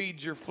you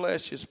feed your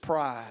flesh is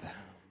pride,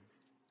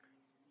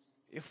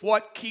 if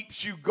what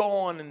keeps you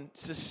going and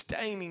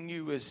sustaining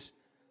you is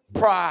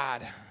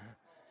pride,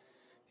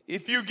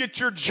 if you get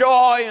your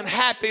joy and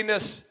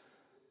happiness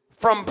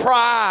from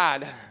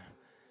pride,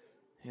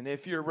 and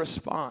if your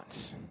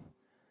response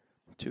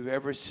to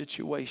every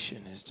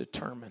situation is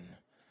determined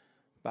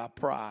by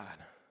pride,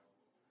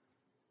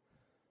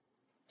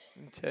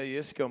 I tell you,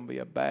 it's going to be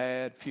a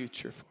bad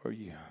future for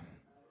you.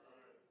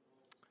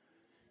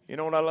 You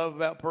know what I love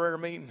about prayer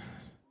meeting?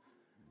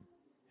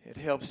 It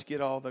helps get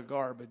all the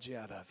garbage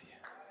out of you.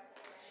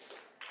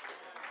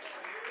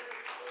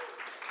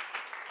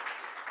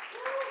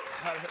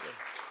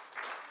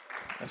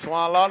 That's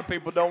why a lot of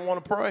people don't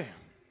want to pray.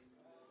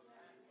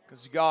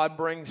 Because God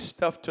brings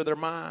stuff to their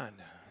mind.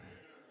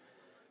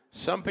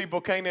 Some people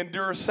can't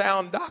endure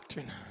sound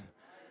doctrine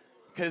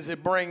because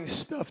it brings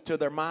stuff to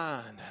their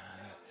mind.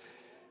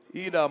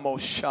 But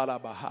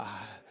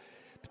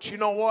you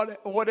know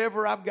what?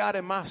 Whatever I've got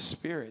in my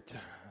spirit,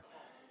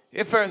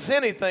 if there's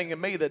anything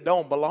in me that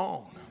don't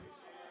belong,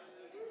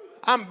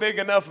 I'm big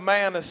enough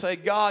man to say,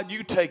 God,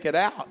 you take it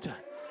out.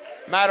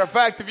 Matter of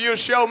fact, if you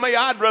show me,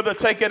 I'd rather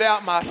take it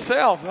out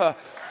myself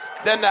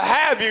than to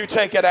have you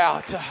take it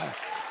out.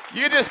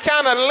 You just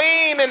kind of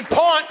lean and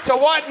point to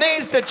what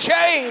needs to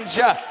change.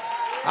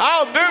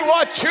 I'll do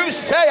what you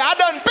say. I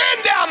done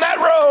been down that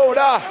road.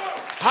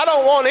 I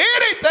don't want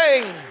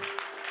anything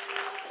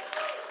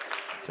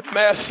to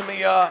mess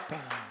me up.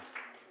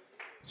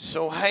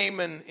 So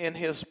Haman, in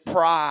his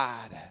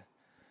pride,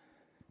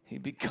 he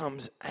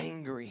becomes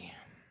angry.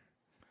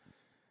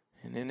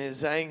 And in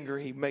his anger,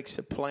 he makes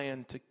a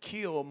plan to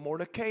kill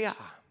Mordecai.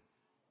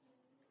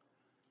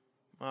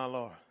 My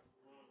Lord.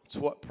 It's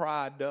what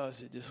pride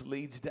does. It just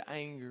leads to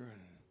anger.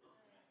 And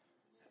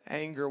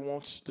anger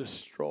wants to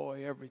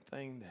destroy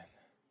everything that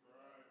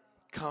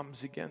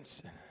comes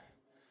against it.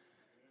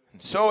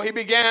 And so he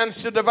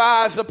begins to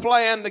devise a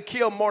plan to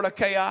kill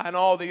Mordecai and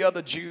all the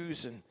other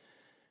Jews. And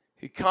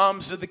he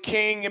comes to the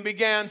king and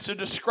begins to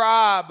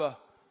describe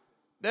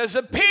there's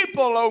a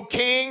people, O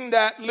king,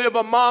 that live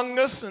among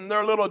us, and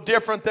they're a little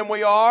different than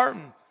we are.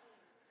 And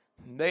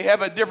they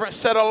have a different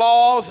set of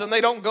laws, and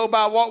they don't go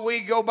by what we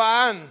go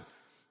by. And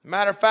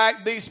matter of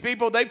fact, these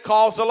people, they've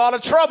caused a lot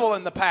of trouble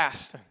in the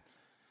past.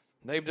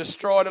 They've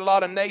destroyed a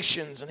lot of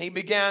nations. And he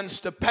begins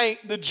to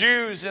paint the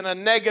Jews in a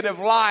negative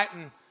light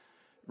and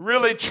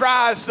really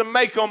tries to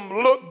make them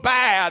look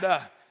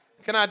bad.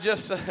 Can I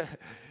just,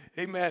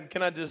 amen,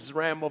 can I just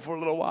ramble for a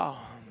little while?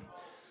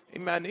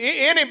 Amen.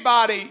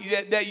 Anybody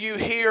that you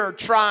hear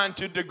trying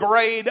to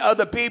degrade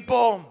other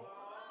people,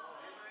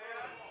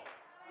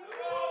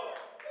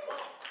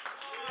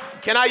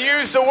 can I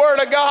use the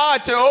word of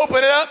God to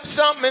open up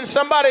something in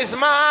somebody's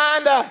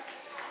mind?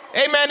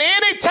 Amen.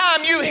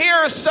 Anytime you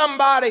hear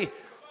somebody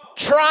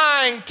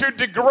trying to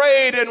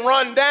degrade and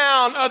run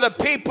down other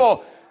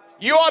people,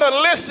 you ought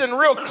to listen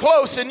real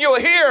close and you'll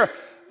hear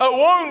a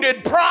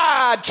wounded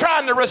pride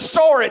trying to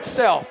restore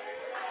itself.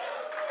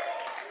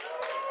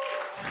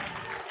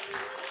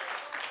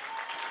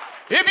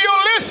 If you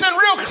listen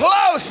real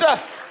close,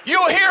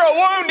 you'll hear a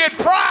wounded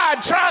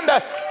pride trying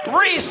to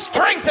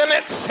re-strengthen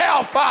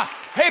itself.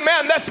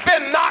 Amen. That's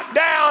been knocked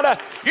down.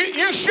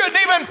 You shouldn't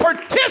even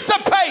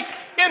participate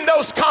in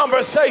those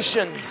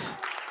conversations.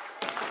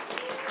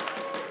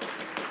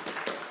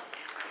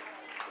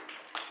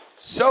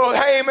 So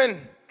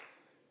Haman,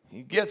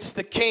 he gets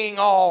the king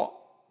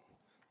all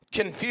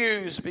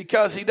confused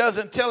because he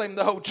doesn't tell him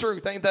the whole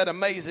truth. Ain't that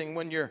amazing?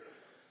 When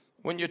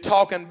you're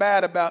talking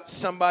bad about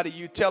somebody,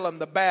 you tell them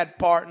the bad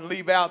part and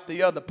leave out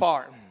the other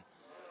part.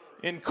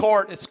 In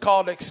court, it's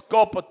called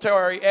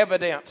exculpatory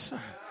evidence.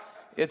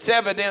 It's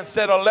evidence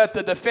that'll let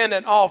the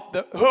defendant off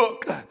the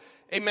hook.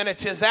 Amen.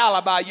 It's his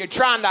alibi. You're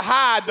trying to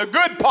hide the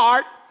good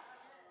part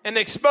and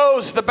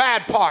expose the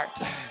bad part.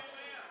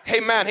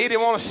 Amen. He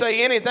didn't want to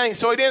say anything,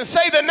 so he didn't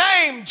say the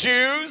name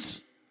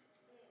Jews,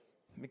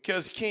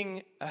 because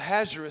King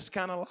Ahasuerus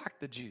kind of liked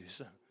the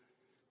Jews.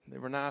 They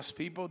were nice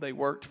people. They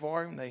worked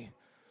for him.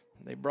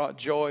 They brought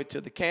joy to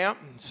the camp,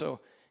 and so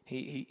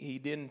he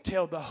didn't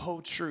tell the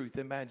whole truth.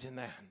 Imagine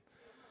that.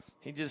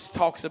 He just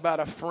talks about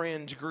a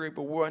fringe group,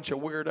 a bunch of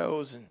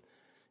weirdos,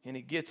 and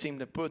he gets him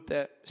to put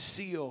that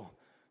seal.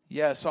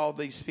 Yes, all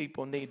these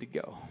people need to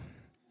go.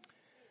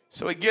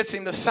 So he gets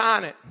him to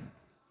sign it.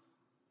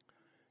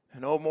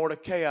 And old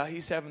Mordecai,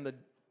 he's having the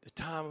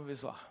time of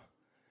his life.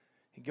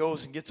 He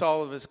goes and gets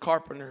all of his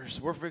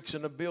carpenters. We're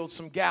fixing to build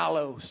some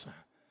gallows.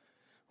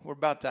 We're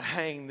about to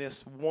hang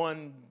this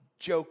one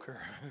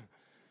joker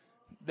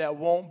that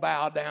won't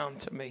bow down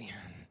to me.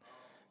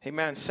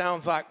 Amen.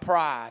 Sounds like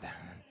pride.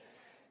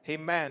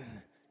 Amen.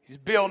 He's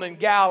building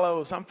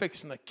gallows. I'm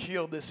fixing to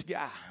kill this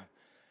guy.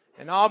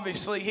 And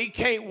obviously he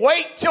can't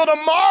wait till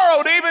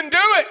tomorrow to even do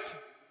it.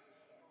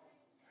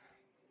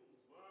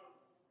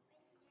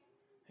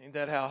 Ain't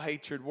that how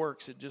hatred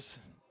works? It just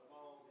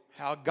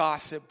how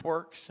gossip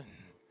works. And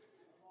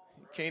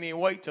you can't even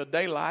wait till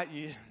daylight.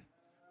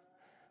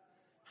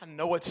 I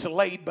know it's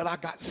late, but I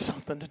got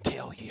something to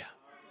tell you.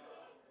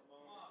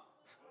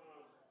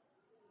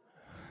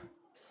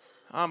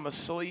 I'm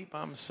asleep.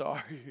 I'm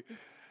sorry.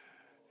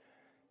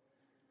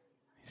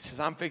 He says,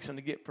 I'm fixing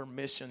to get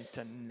permission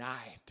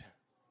tonight.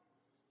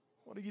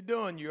 What are you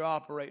doing? You're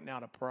operating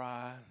out of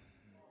pride.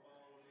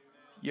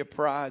 Your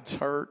pride's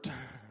hurt.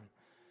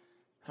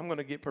 I'm going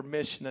to get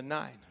permission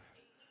tonight.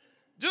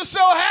 Just so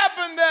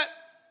happened that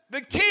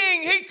the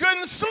king, he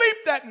couldn't sleep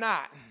that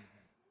night.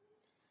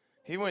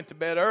 He went to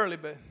bed early,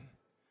 but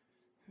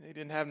he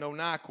didn't have no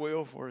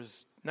NyQuil for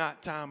his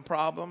nighttime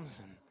problems.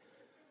 And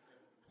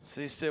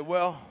so he said,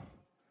 well,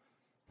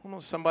 why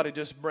don't somebody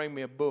just bring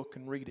me a book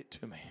and read it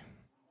to me?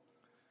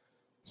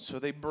 So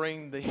they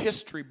bring the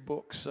history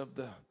books of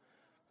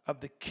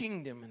the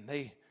kingdom, and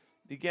they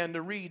began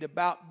to read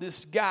about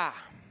this guy.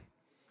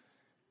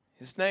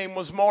 His name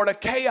was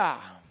Mordecai.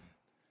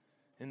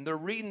 And they're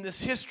reading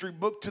this history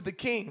book to the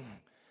king.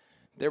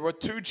 There were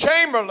two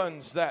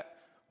chamberlains that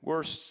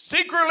were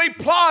secretly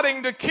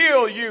plotting to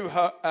kill you,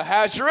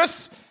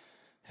 Ahasuerus.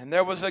 And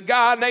there was a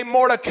guy named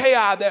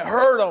Mordecai that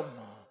heard them.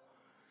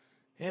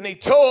 And he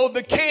told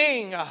the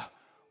king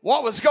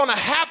what was going to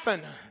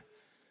happen.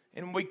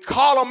 And we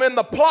caught him in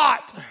the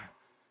plot.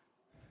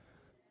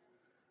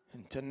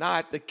 And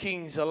tonight the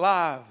king's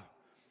alive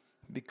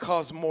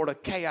because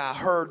Mordecai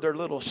heard their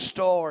little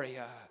story.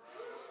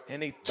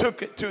 And he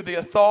took it to the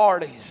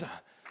authorities.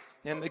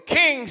 And the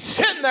king's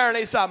sitting there and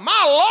he said,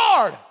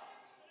 my Lord,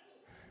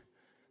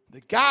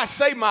 the guy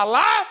saved my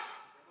life.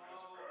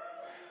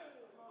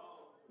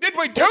 Did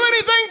we do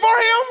anything for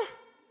him?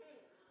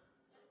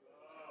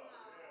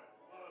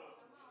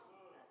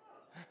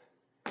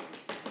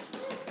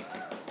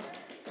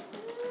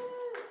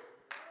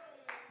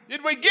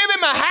 Did we give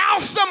him a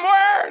house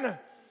somewhere and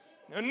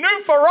a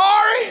new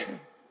Ferrari?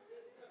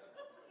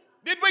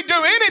 Did we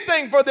do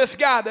anything for this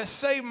guy that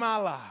saved my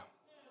life?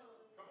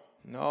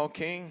 No,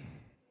 King.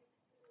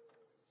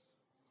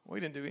 We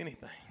didn't do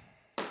anything.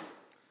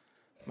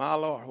 My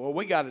Lord. Well,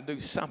 we got to do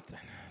something.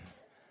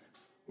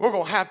 We're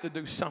going to have to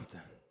do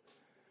something.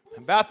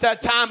 About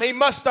that time, he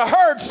must have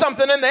heard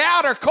something in the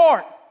outer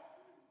court.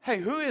 Hey,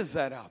 who is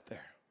that out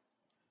there?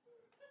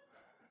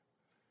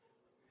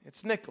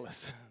 It's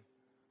Nicholas.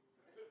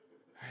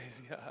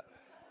 Praise God.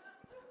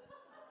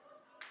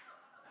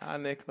 Hi,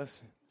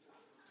 Nicholas.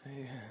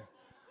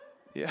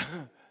 Yeah.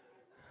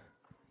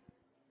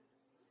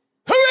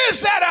 Who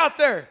is that out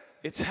there?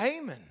 It's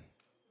Haman.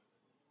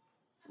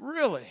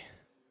 Really?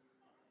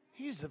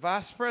 He's the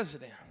vice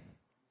president.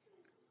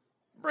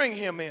 Bring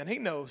him in. He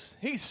knows.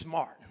 He's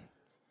smart.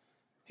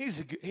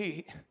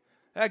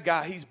 That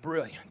guy, he's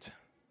brilliant.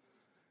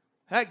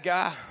 That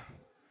guy,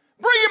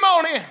 bring him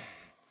on in.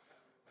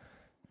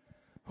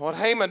 What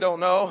Haman don't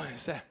know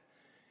is that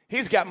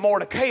he's got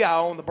Mordecai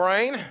on the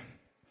brain.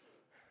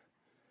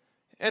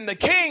 And the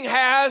king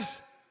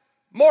has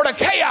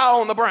Mordecai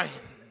on the brain.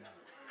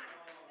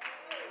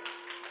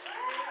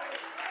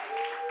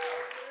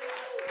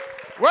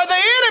 Where the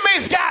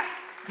enemy's got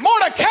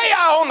Mordecai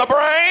on the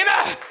brain,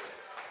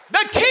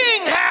 the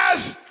king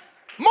has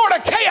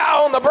Mordecai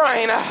on the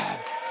brain. Neither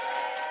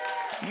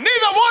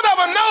one of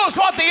them knows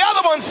what the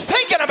other one's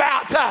thinking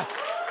about,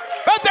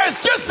 but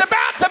there's just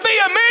about to be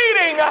a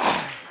meeting.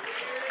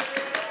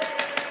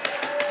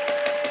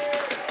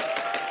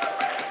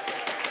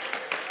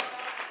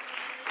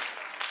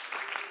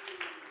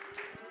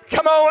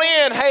 Come on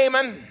in,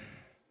 Haman.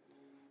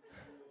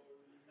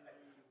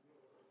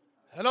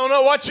 I don't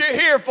know what you're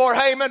here for,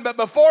 Haman, but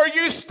before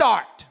you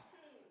start,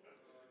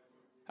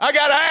 I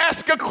got to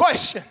ask a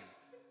question.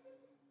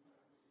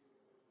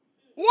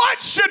 What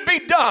should be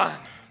done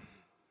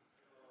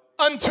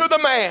unto the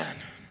man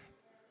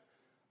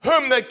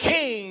whom the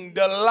king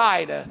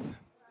delighteth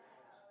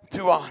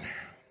to honor?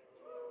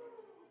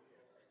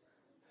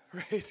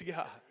 Praise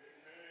God.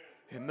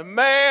 And the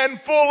man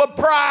full of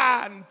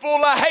pride and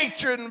full of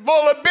hatred and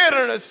full of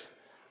bitterness,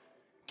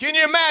 can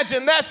you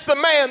imagine? That's the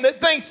man that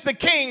thinks the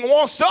king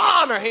wants to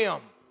honor him.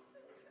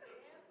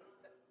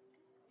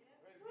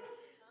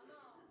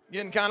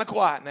 Getting kind of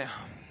quiet now.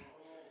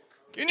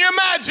 Can you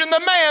imagine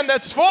the man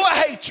that's full of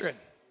hatred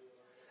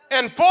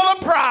and full of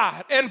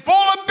pride and full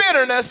of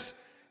bitterness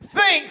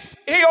thinks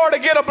he ought to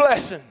get a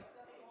blessing?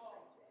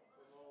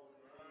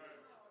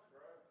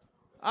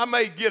 I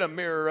may get a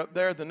mirror up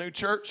there at the new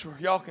church where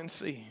y'all can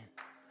see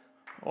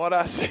what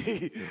I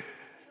see.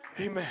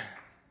 Amen.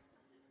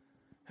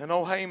 And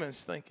old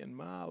Haman's thinking,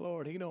 my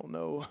Lord, he don't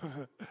know.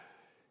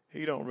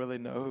 He don't really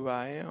know who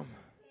I am.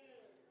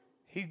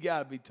 He's got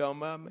to be talking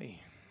about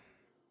me.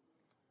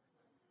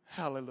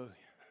 Hallelujah.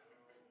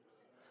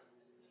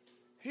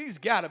 He's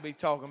got to be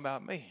talking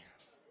about me.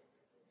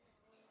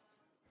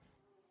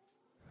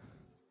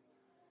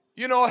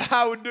 You know what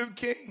I would do,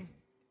 King?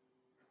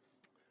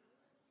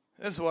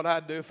 This is what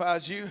I'd do if I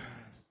was you.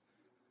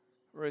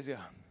 Praise God.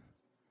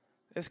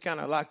 It's kind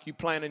of like you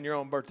planning your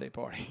own birthday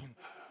party.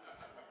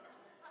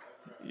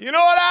 You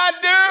know what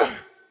I'd do?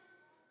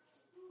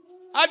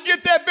 I'd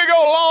get that big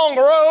old long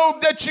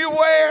robe that you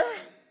wear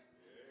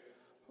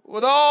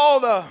with all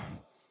the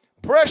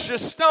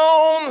precious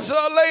stones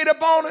laid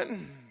upon it.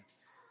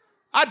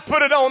 I'd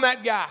put it on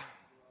that guy.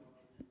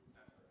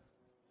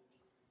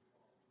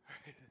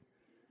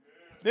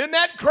 Then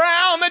that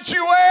crown that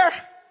you wear,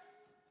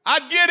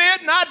 I'd get it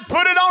and I'd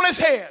put it on his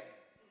head.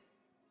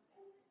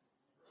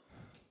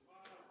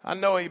 I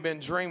know he'd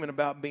been dreaming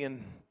about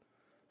being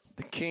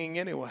the king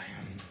anyway,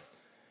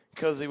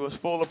 because he was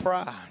full of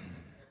pride.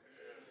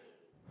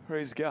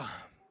 Praise God.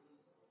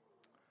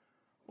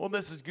 Well,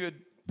 this is good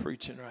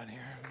preaching right here.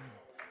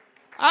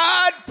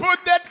 I'd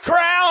put that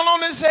crown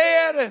on his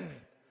head and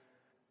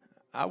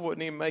I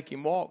wouldn't even make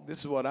him walk.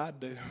 This is what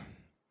I'd do.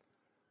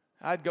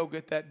 I'd go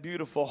get that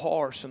beautiful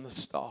horse in the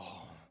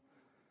stall.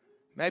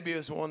 Maybe it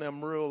was one of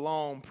them real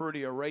long,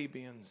 pretty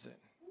Arabians.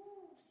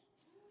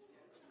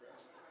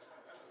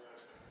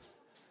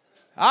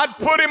 I'd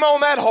put him on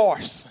that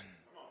horse.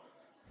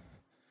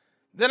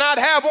 Then I'd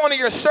have one of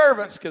your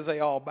servants, because they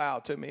all bow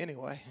to me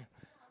anyway.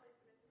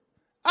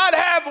 I'd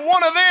have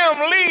one of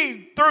them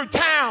lead through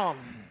town.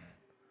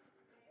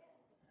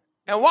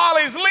 And while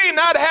he's leading,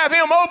 I'd have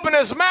him open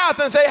his mouth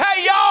and say,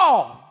 hey,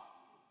 y'all,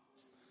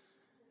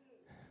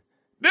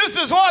 this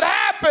is what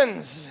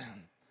happens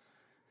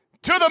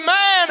to the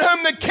man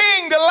whom the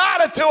king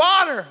delighted to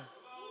honor.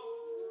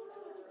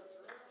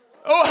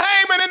 Oh,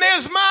 Haman, in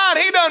his mind,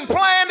 he done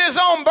planned his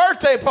own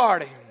birthday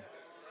party.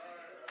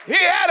 He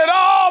had it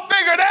all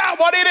figured out.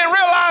 What he didn't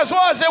realize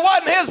was it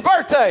wasn't his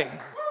birthday.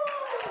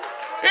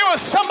 It was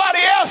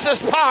somebody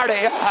else's party.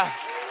 And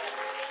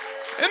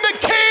the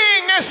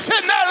king is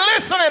sitting there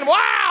listening.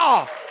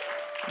 Wow,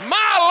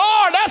 my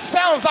Lord, that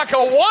sounds like a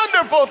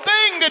wonderful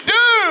thing to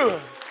do.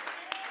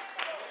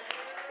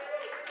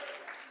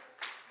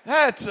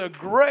 That's a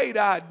great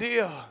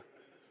idea.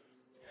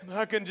 And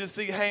I can just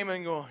see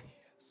Haman going,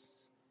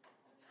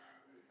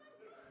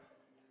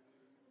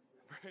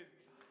 yes.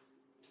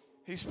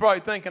 He's probably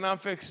thinking, I'm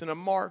fixing to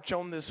march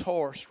on this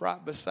horse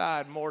right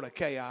beside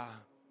Mordecai.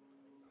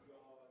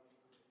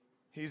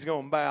 He's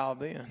going to bow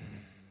then.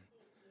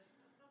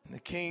 And the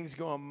king's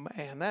going,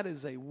 man, that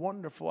is a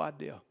wonderful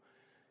idea.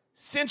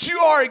 Since you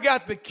already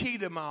got the key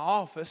to my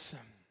office,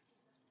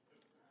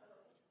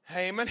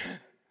 Haman,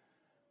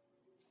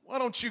 why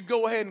don't you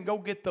go ahead and go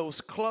get those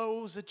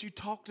clothes that you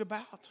talked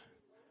about?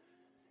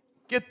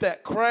 Get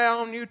that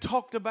crown you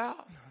talked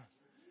about.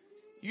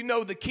 You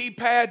know the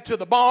keypad to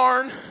the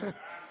barn.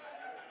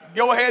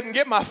 Go ahead and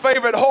get my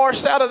favorite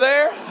horse out of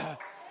there.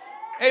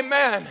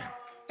 Amen.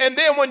 And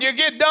then when you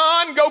get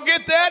done, go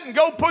get that and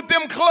go put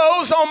them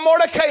clothes on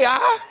Mordecai.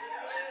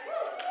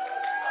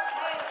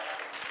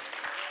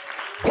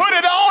 Put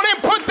it on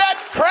him, put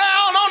that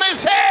crown on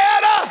his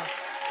head.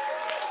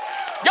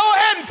 Go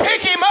ahead and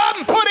pick him up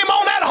and put him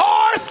on that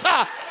horse.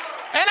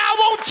 And I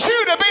want you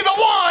to be the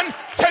one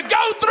to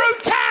go through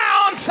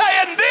town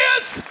saying,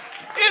 this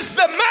is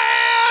the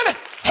man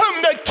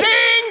whom the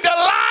king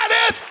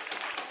delighteth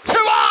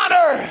to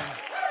honor.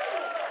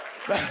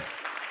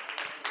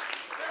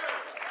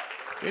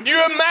 Can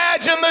you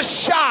imagine the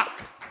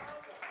shock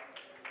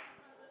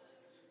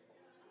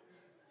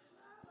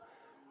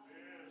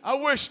I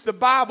wish the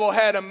Bible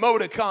had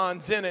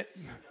emoticons in it.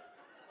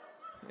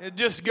 It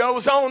just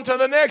goes on to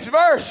the next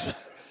verse.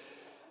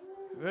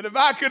 But if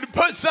I could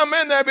put some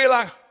in there, it'd be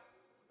like,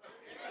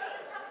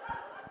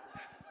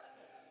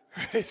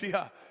 praise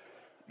God.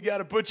 You got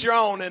to put your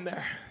own in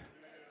there.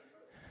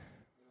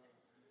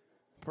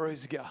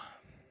 Praise God.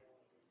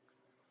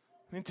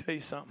 Let me tell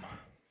you something.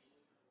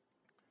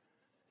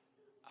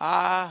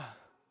 I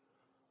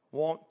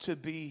want to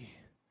be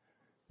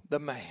the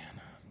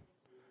man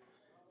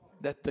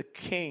that the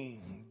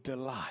King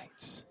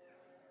delights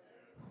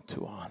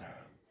to honor.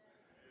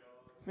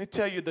 Let me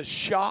tell you, the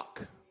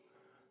shock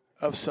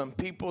of some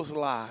people's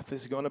life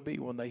is going to be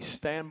when they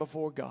stand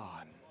before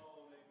God.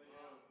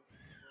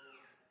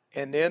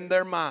 And in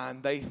their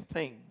mind, they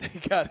think they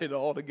got it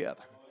all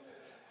together.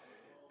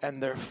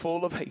 And they're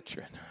full of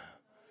hatred.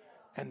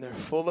 And they're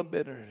full of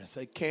bitterness.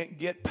 They can't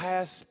get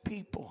past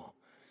people.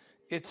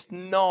 It's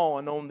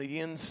gnawing on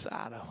the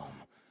inside of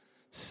them.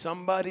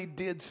 Somebody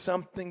did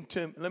something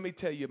to me. Let me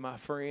tell you, my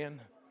friend,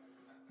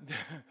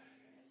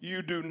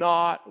 you do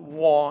not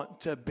want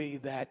to be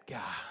that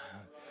guy.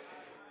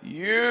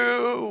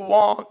 You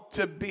want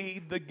to be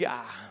the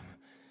guy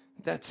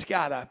that's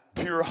got a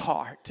pure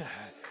heart.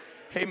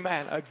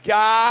 Amen. A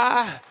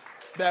guy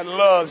that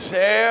loves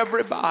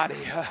everybody.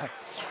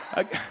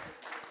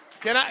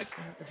 Can I,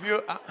 if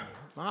you,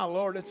 my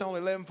Lord, it's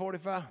only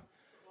 11:45.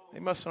 They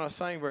must not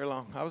sing very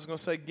long. I was going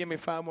to say, give me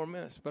 5 more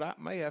minutes, but I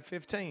may have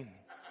 15.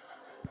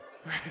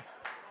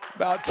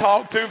 About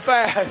talk too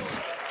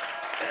fast.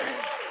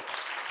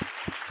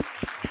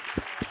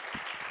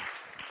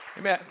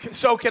 Amen.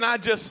 So can I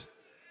just,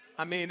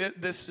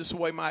 this is the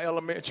way my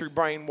elementary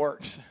brain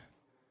works.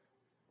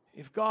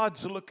 If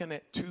God's looking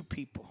at 2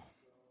 people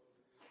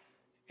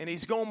and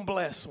he's going to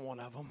bless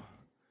one of them,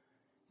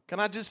 can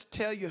I just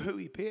tell you who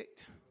he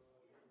picked?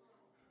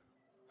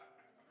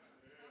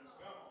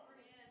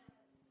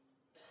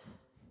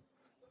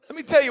 Let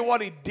me tell you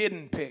what he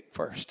didn't pick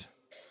first.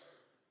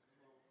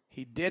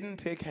 He didn't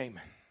pick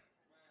Haman.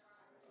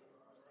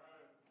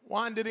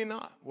 Why did he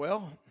not?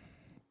 Well,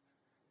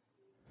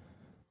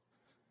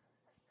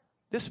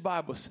 this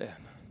Bible said,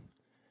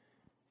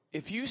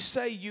 if you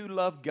say you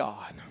love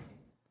God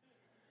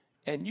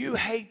and you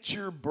hate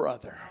your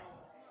brother,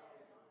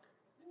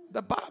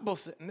 the Bible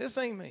said, and this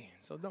ain't me,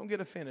 so don't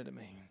get offended at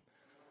me.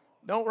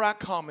 Don't write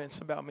comments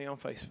about me on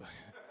Facebook.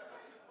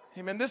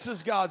 Amen. This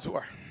is God's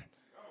word.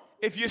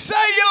 If you say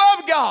you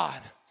love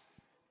God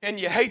and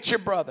you hate your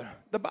brother,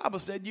 the Bible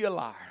said you're a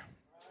liar.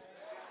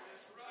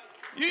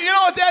 You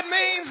know what that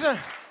means?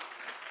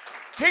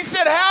 He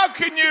said, how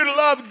can you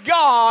love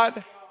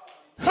God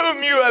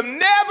whom you have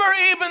never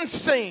even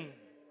seen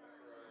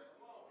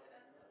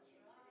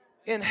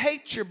and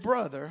hate your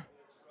brother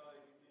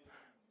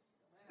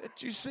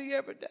that you see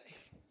every day?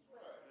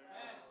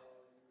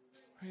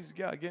 Praise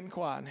God, getting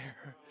quiet in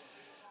here.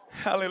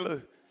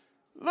 Hallelujah.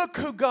 Look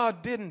who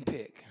God didn't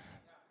pick.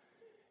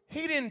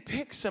 He didn't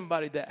pick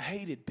somebody that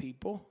hated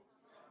people.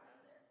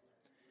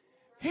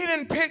 He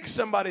didn't pick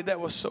somebody that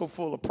was so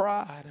full of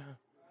pride.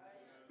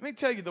 Let me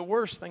tell you, the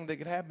worst thing that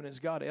could happen is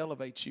God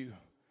elevates you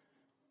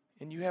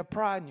and you have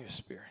pride in your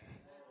spirit.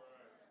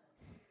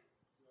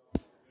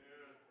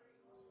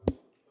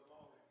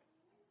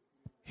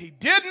 He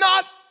did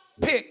not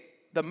pick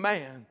the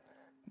man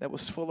that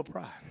was full of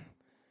pride.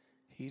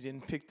 He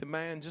didn't pick the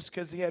man just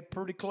because he had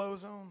pretty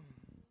clothes on.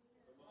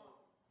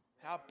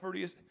 How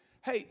pretty is...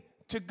 Hey,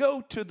 to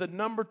go to the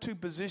number 2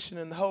 position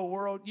in the whole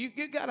world, you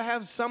got to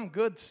have some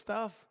good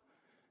stuff.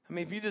 I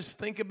mean, if you just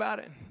think about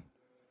it,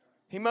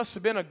 he must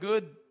have been a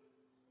good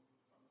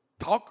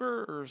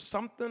talker or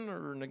something,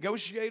 or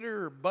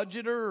negotiator or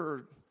budgeter.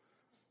 Or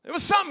there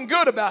was something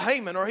good about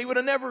Haman, or he would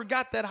have never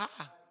got that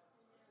high.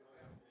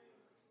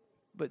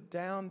 But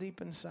down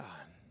deep inside,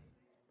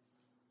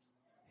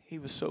 he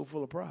was so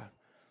full of pride.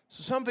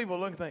 So some people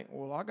look and think,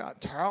 well, I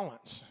got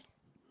talents.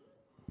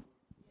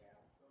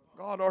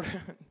 God already...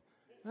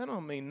 That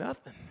don't mean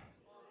nothing.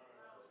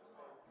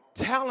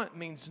 Talent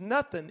means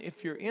nothing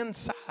if your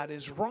inside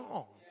is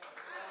wrong.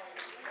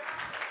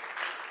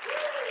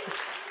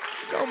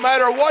 No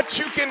matter what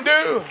you can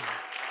do.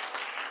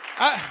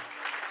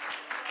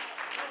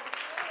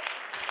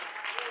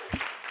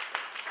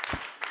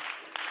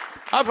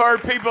 I've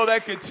heard people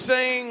that could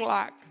sing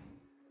like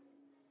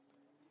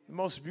the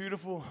most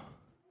beautiful,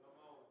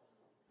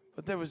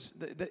 but there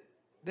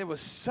was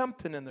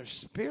something in their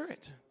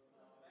spirit.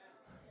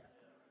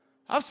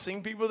 I've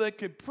seen people that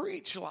could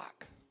preach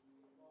like,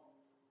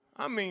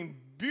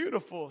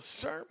 beautiful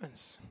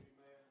sermons.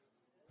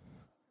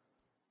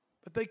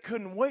 But they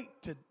couldn't wait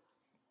to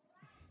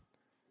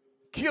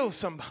kill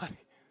somebody.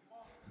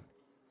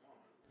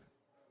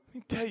 Let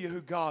me tell you who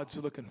God's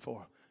looking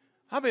for.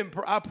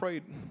 I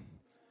prayed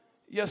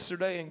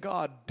yesterday and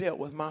God dealt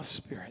with my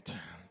spirit.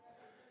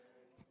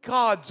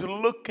 God's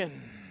looking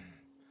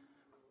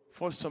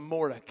for some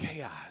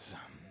Mordecai's.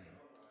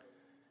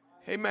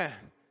 Amen.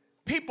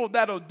 People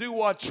that'll do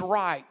what's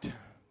right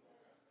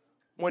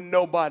when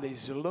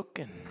nobody's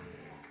looking.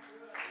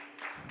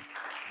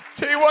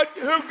 Tell you what,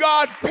 who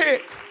God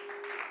picked.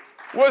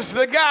 was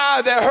the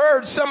guy that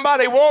heard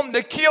somebody wanting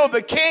to kill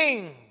the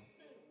king.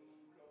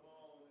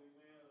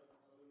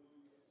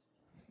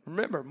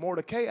 Remember,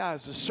 Mordecai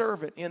is a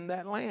servant in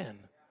that land.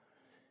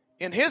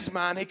 In his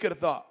mind, he could have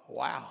thought,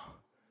 wow,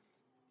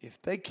 if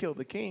they kill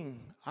the king,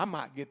 I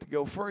might get to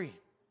go free.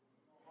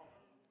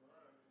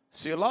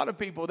 See, a lot of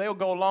people, they'll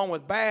go along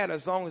with bad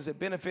as long as it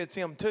benefits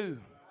him too.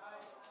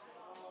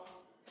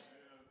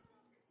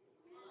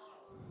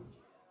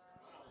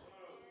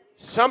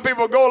 Some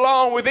people go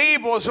along with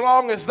evil as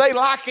long as they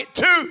like it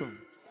too.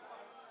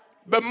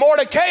 But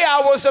Mordecai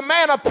was a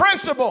man of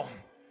principle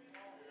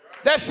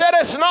that said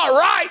it's not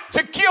right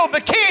to kill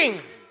the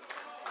king.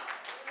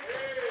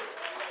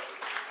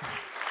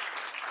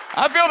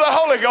 I feel the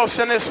Holy Ghost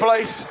in this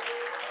place.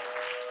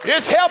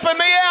 It's helping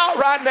me out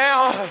right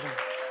now.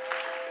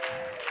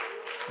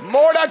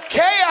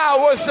 Mordecai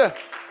was a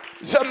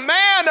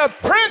man of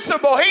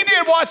principle. He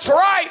did what's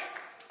right,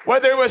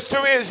 whether it was to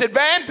his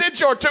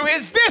advantage or to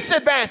his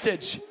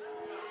disadvantage.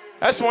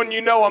 That's when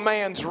you know a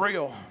man's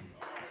real.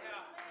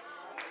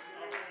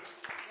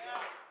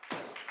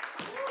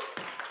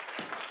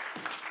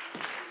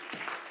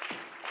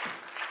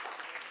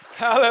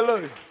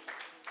 Hallelujah.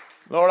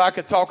 Lord, I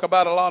could talk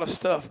about a lot of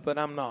stuff, but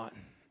I'm not.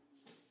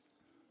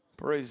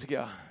 Praise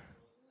God.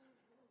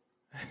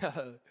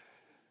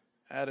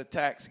 I had a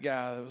tax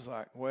guy that was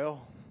like,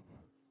 well,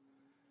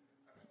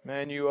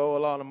 man, you owe a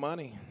lot of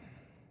money.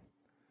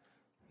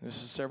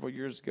 This is several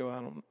years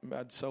ago.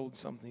 I'd sold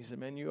something. He said,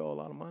 man, you owe a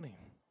lot of money.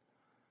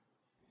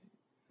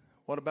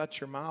 What about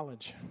your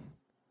mileage?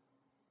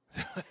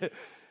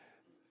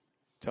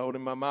 Told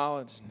him my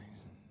mileage.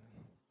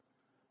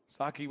 It's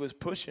like he was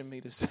pushing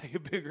me to say a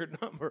bigger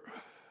number.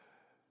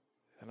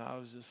 And I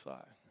was just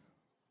like,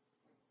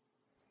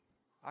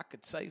 I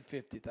could say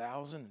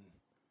 50,000.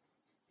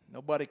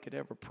 Nobody could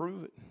ever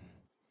prove it.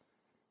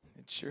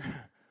 It sure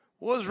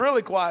was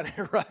really quiet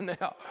here right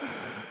now.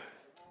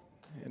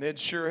 And it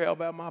sure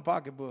helped out my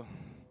pocketbook.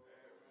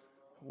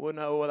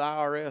 Wouldn't owe the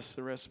IRS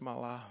the rest of my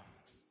life.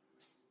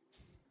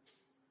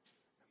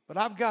 But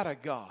I've got a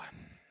God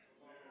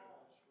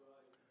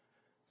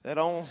that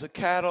owns the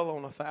cattle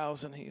on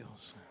 1,000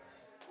 hills.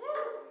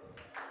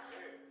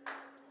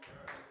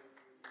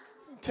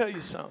 Let me tell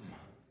you something.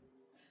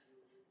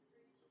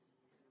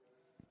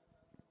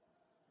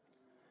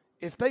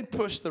 If they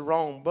push the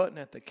wrong button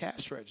at the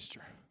cash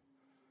register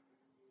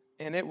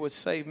and it would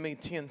save me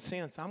 10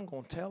 cents, I'm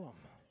going to tell them,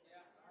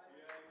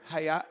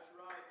 hey, I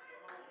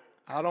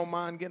don't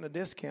mind getting a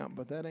discount,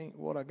 but that ain't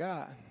what I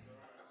got.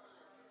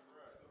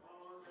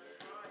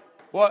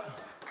 What?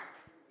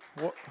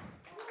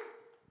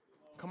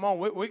 Come on,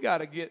 we got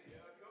to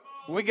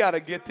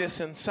get this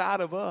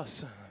inside of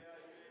us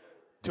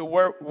to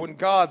where when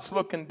God's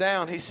looking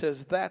down, he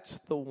says, that's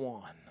the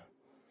one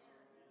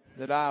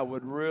that I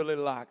would really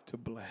like to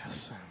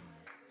bless.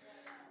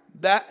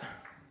 That,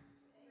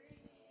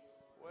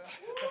 well,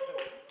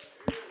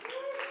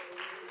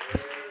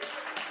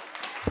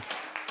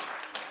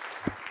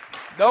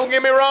 don't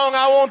get me wrong,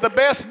 I want the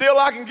best deal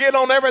I can get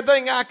on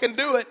everything I can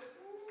do it.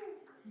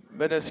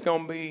 But it's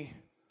going to be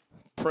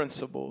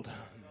principled.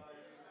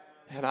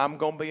 And I'm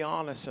going to be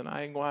honest, and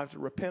I ain't going to have to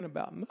repent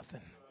about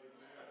nothing.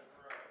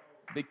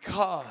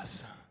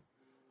 Because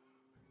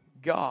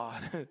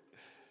God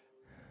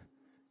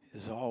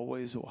is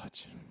always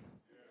watching.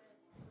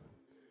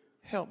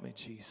 Help me,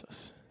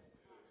 Jesus.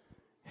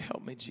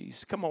 Help me,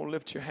 Jesus. Come on,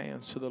 lift your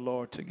hands to the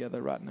Lord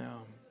together right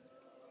now.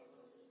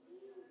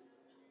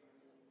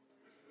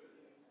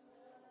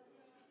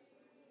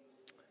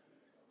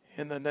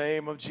 In the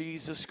name of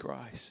Jesus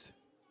Christ.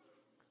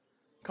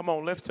 Come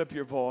on, lift up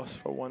your voice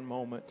for one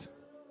moment.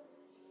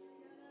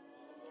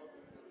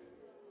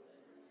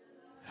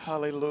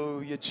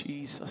 Hallelujah,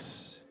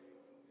 Jesus.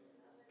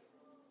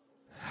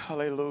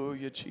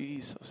 Hallelujah,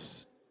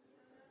 Jesus.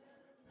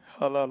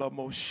 Hallelujah.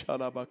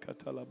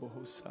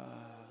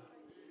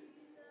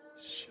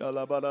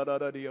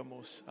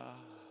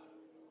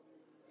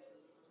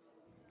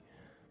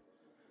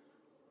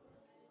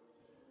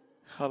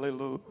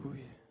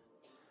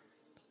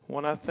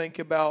 When I think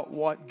about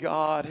what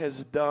God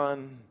has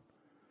done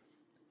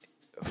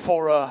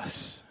for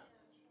us,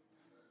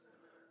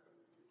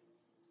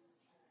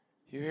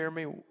 you hear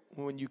me?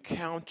 When you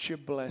count your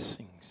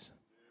blessings,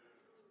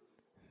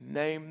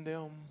 name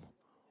them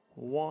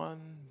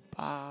one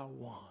by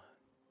one.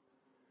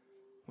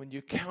 When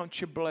you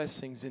count your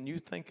blessings and you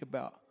think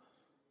about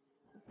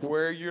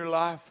where your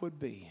life would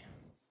be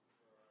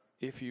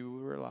if you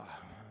were alive,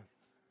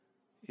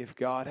 if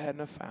God hadn't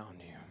have found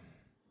you,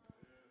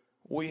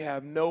 we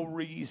have no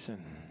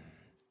reason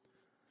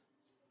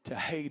to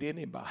hate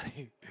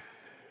anybody.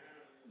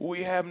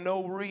 We have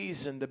no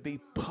reason to be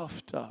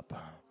puffed up.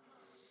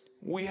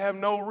 We have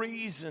no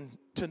reason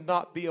to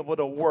not be able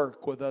to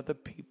work with other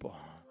people.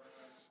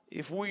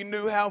 If we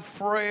knew how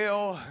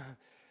frail,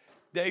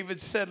 David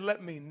said,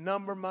 let me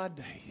number my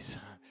days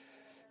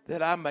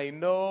that I may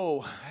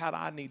know how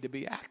I need to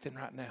be acting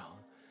right now.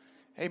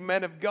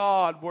 Amen. If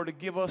God were to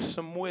give us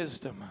some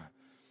wisdom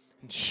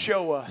and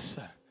show us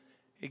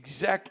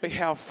exactly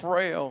how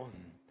frail,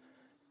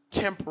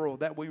 temporal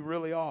that we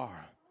really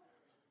are,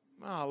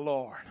 my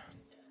Lord,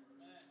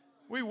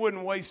 we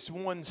wouldn't waste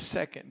 1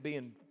 second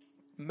being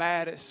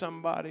mad at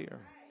somebody or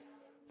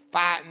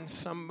fighting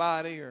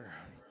somebody or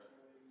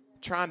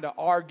trying to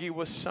argue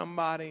with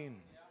somebody.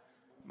 And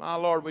my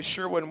Lord, we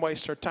sure wouldn't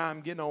waste our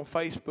time getting on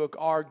Facebook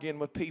arguing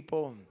with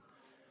people.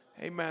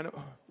 Amen.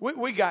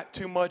 We got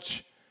too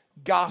much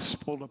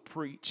gospel to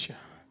preach.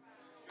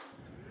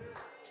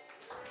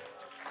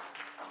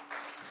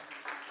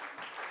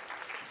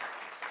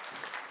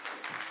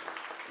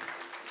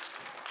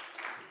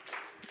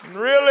 And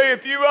really,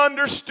 if you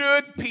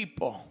understood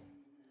people,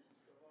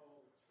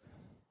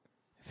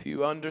 if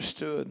you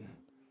understood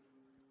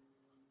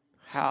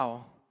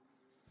how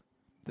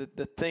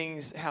the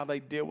things, how they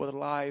deal with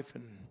life,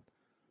 and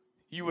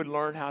you would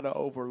learn how to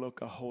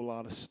overlook a whole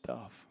lot of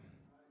stuff.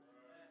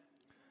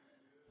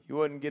 You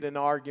wouldn't get in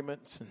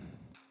arguments and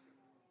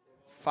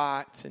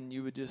fights, and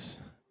you would just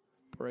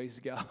praise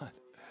God.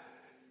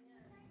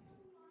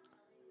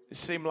 It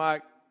seemed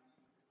like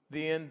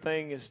the end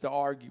thing is to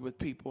argue with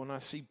people, and I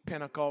see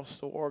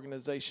Pentecostal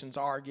organizations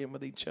arguing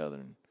with each other,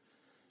 and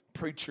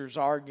preachers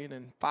arguing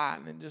and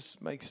fighting. It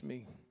just makes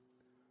me,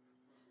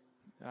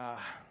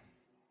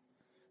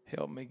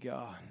 help me,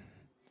 God.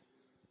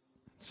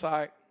 It's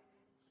like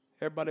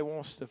everybody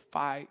wants to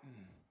fight,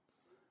 and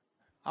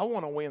I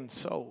want to win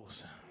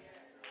souls.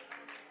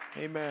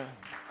 Amen.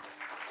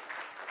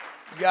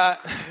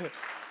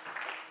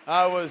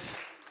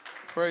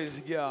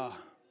 Praise God.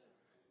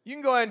 You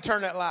can go ahead and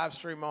turn that live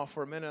stream off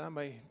for a minute. I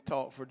may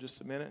talk for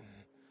just a minute.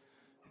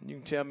 And you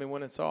can tell me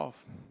when it's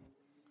off.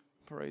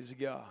 Praise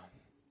God.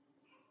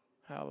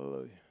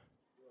 Hallelujah.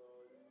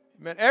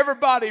 Amen.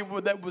 Everybody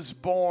that was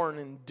born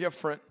in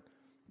different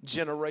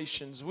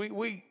generations,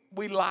 we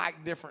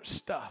like different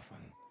stuff.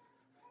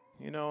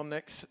 You know,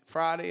 next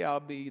Friday I'll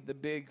be the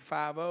big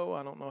 5-0.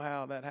 I don't know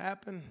how that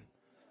happened.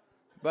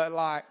 But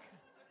like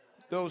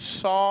those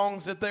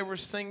songs that they were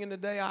singing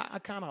today, I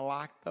kind of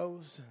like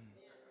those.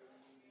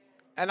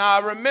 And I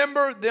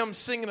remember them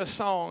singing a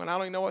song, and I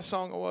don't even know what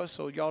song it was,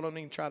 so y'all don't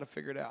even try to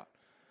figure it out.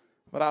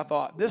 But I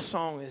thought, this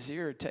song is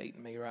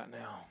irritating me right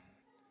now.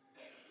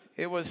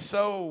 It was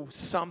so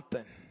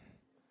something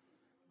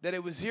that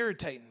it was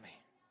irritating me.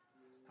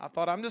 I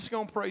thought, I'm just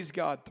going to praise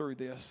God through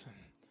this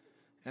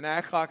and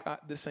act like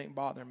this ain't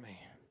bothering me.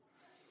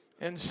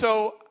 And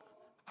so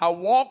I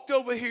walked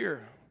over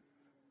here,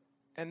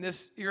 and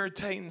this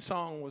irritating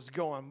song was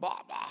going,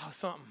 blah, blah,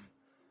 something.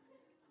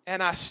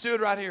 And I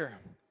stood right here.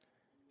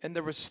 And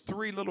there was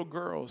 3 little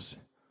girls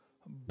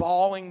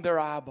bawling their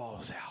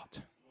eyeballs out.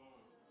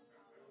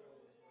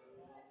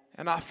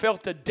 And I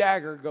felt a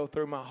dagger go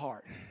through my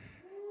heart.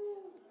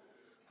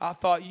 I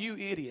thought, you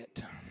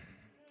idiot.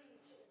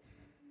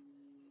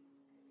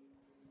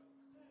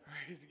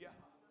 Praise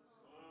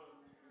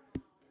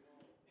God.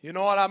 You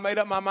know what? I made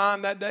up my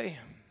mind that day.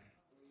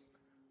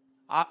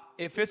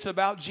 If it's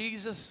about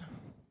Jesus,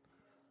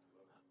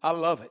 I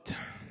love it.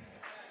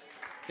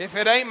 If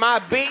it ain't my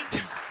beat,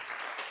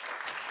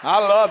 I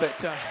love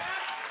it.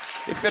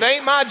 If it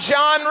ain't my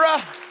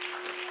genre,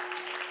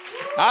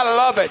 I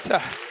love it.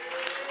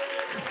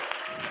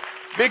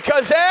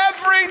 Because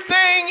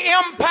everything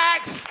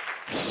impacts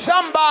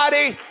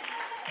somebody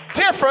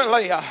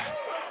differently.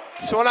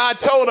 So when I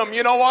told them,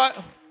 you know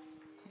what?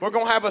 We're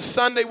going to have a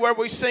Sunday where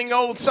we sing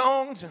old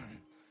songs.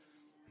 And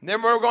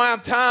then we're going to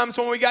have times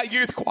when we got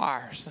youth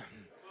choirs.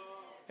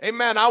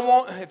 Amen.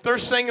 If they're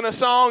singing a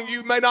song,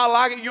 you may not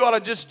like it, you ought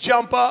to just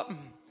jump up.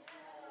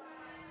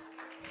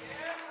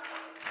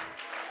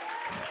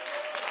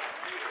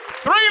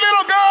 3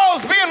 little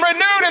girls being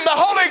renewed in the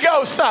Holy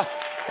Ghost.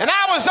 And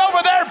I was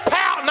over there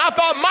pouting. I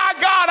thought, my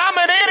God, I'm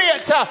an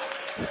idiot.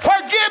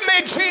 Forgive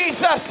me,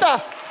 Jesus.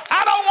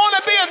 I don't want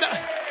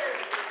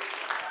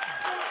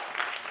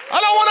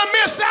to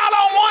miss out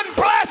on one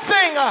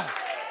blessing.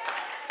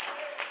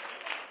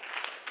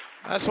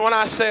 That's when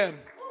I said,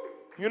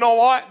 you know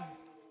what?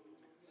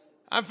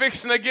 I'm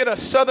fixing to get a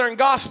Southern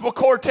Gospel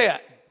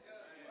quartet.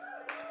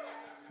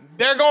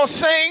 They're going to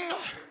sing,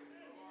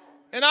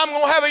 and I'm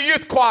going to have a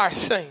youth choir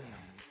sing.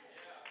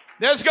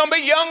 There's going to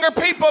be younger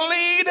people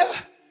lead,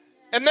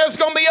 and there's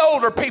going to be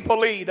older people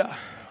lead.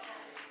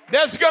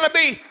 There's going to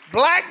be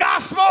black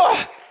gospel,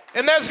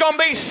 and there's going to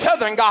be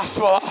Southern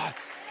gospel.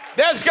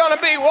 There's going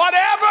to be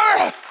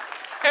whatever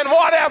and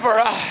whatever.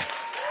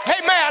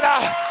 Amen.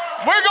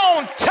 We're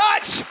going to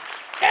touch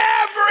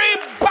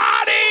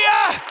everybody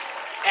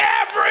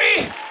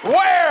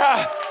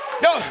everywhere.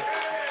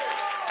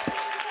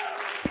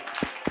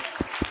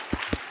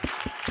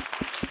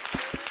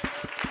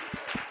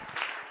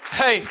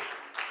 Hey.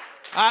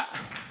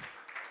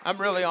 I'm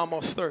really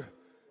almost through.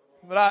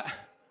 But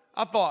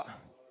I thought,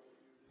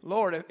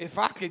 Lord, if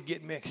I could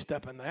get mixed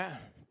up in that,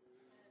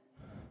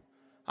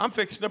 I'm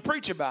fixing to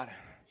preach about it.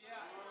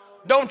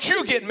 Don't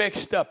you get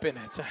mixed up in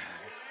it.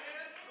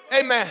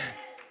 Amen.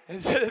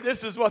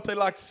 This is what they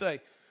like to say.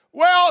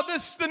 Well,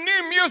 the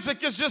new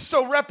music is just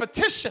so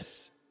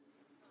repetitious.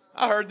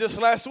 I heard this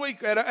last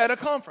week at a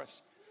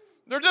conference.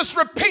 They're just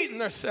repeating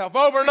themselves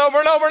over and over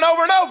and over and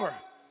over and over.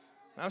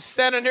 I'm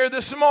standing here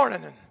this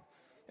morning, and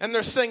And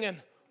they're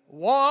singing,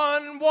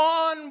 one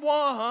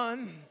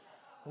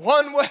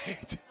way.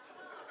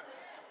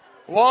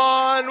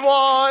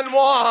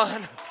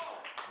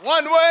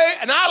 One way.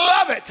 And I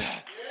love it.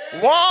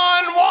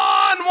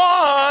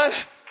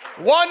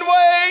 One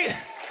way.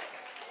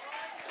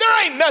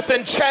 There ain't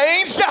nothing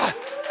changed.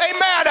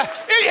 Amen.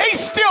 He's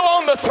still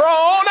on the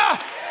throne.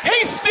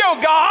 He's still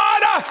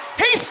God.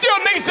 He still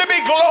needs to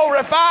be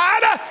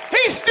glorified.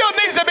 He still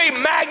needs to be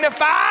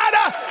magnified.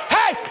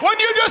 Hey, when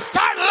you just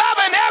start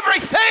loving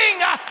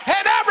everything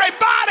and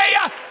everybody,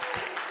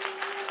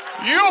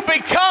 you'll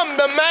become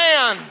the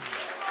man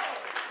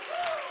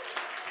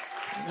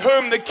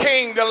whom the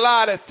King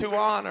delighteth to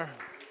honor.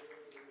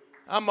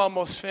 I'm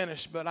almost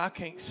finished, but I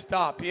can't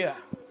stop yet.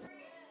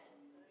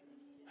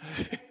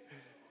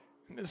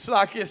 It's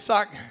like,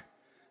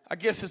 I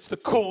guess it's the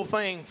cool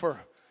thing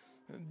for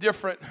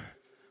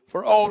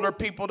older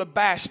people to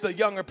bash the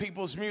younger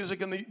people's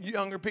music and the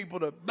younger people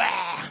to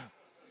bah.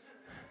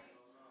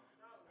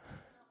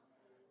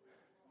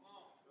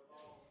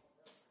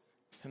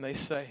 And they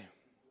say,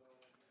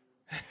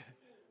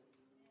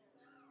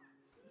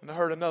 and I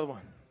heard another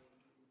one.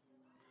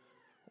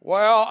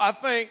 Well, I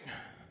think,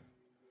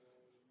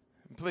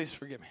 please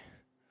forgive me.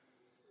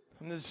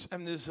 I'm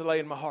just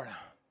laying my heart out.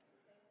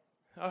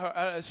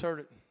 I just heard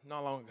it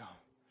not long ago.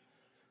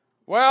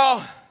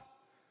 Well,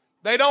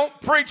 they don't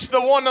preach the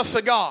oneness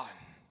of God.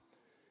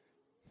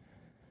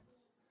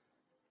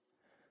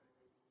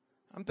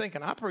 I'm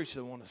thinking, I preach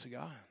the oneness of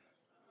God.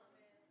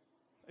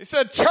 They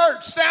said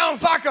church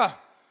sounds like a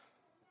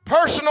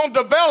personal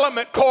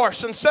development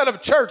course instead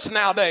of church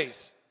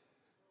nowadays.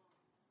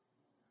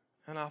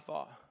 And I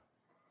thought,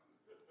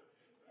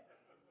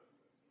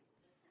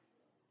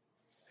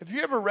 have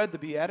you ever read the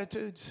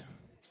Beatitudes?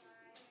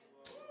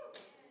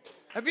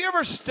 Have you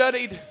ever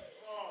studied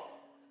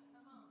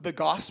the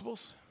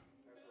Gospels?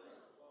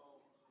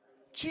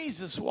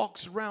 Jesus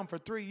walks around for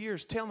 3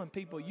 years telling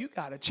people, you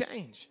got to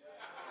change.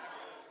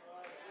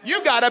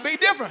 You got to be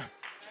different.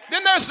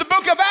 Then there's the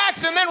book of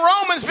Acts, and then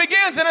Romans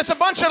begins, and it's a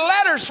bunch of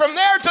letters from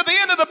there to the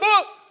end of the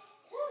book.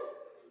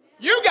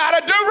 You got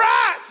to do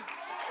right.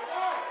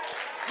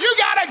 You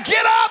got to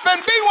get up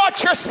and be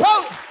what you're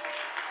supposed to.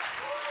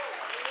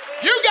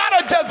 You got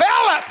to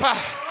develop.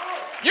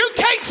 You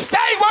can't stay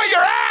where you're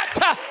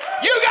at.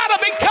 You got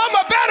to become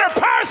a better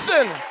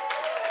person.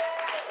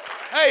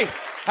 Hey,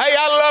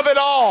 I love it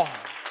all.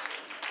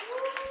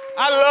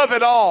 I love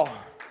it all.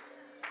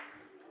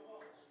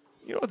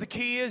 You know what the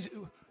key is?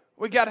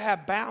 We got to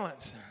have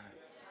balance.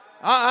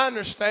 I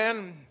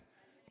understand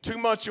too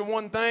much of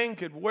one thing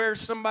could wear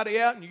somebody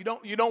out, and you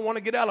don't want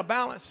to get out of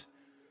balance.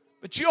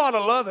 But you ought to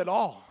love it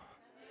all.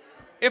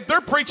 If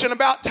they're preaching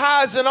about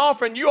tithes and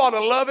offering, you ought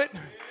to love it.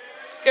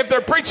 If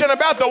they're preaching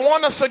about the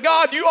oneness of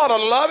God, you ought to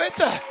love it.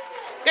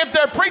 If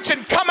they're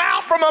preaching, come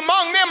out from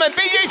among them and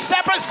be ye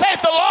separate,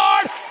 saith the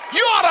Lord,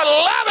 you ought to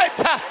love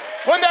it.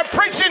 When they're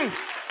preaching,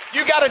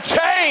 you got to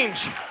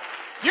change.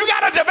 You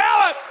got to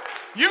develop.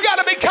 You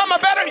got to become a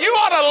better. You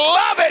ought to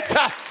love it.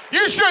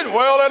 You shouldn't.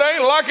 Well, it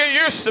ain't like it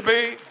used to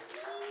be.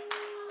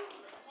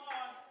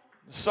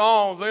 The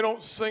songs, they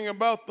don't sing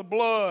about the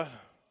blood.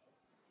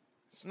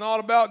 It's not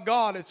about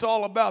God. It's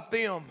all about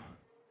them.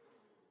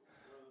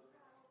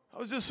 I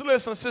was just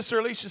listening to Sister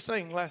Alicia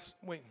sing last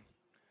week.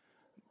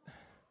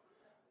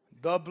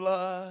 The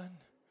blood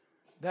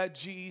that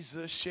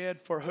Jesus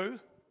shed for who?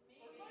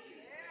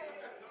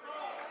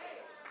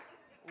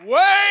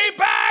 Way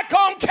back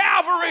on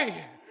Calvary.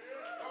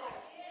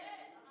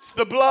 It's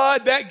the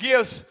blood that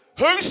gives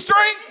who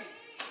strength?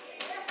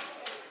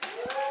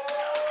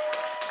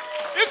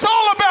 It's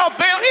all about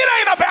them. It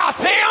ain't about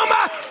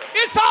them.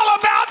 It's all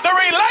about the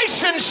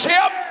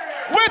relationship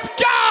with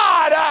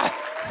God.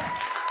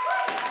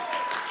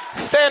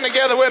 Stand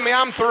together with me.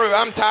 I'm through.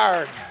 I'm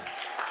tired.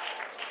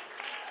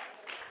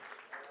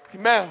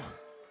 Amen.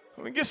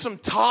 Let me get some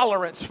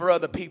tolerance for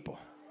other people.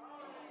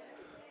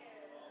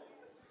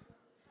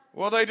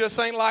 Well, they just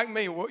ain't like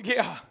me. Well,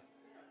 yeah.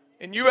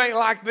 And you ain't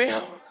like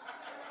them.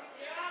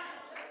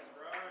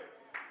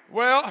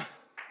 Well, I'm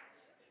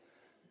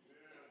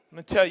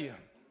going to tell you,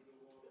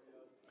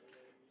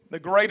 the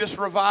greatest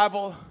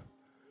revival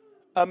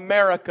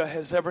America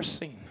has ever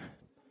seen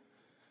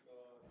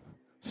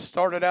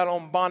started out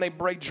on Bonnie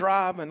Brae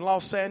Drive in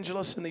Los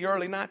Angeles in the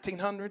early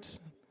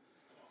 1900s.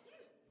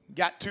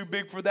 Got too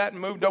big for that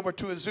and moved over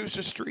to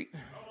Azusa Street.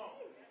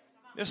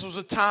 This was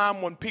a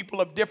time when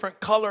people of different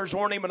colors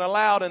weren't even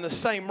allowed in the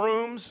same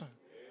rooms.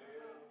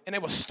 And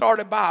it was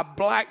started by a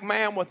black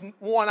man with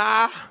one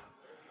eye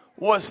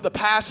was the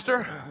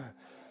pastor.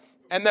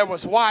 And there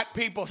was white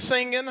people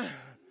singing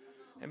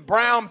and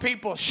brown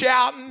people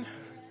shouting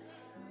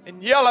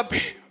and yellow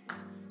people.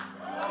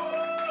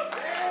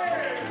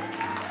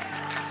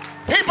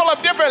 People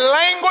of different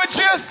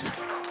languages,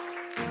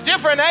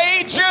 different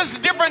ages,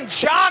 different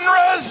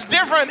genres,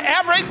 different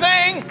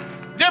everything,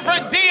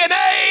 different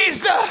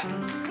DNAs.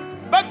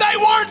 But they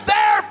weren't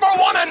there for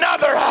one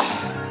another.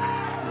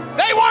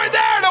 They weren't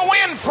there to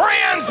win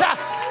friends.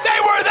 They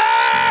were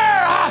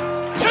there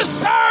to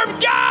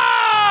serve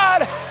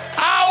God.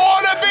 I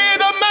want to be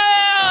the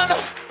man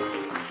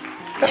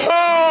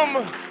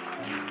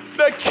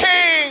the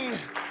King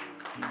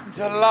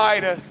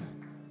delighteth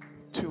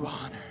to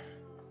honor.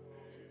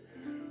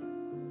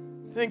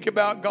 Think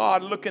about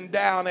God looking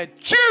down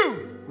at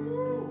you,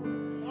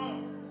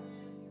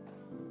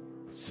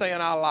 saying,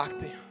 I like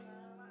them.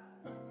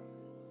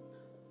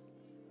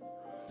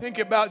 Think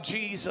about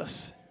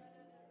Jesus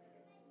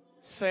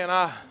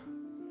saying,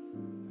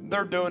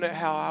 they're doing it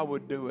how I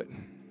would do it.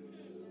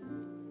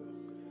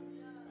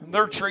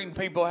 They're treating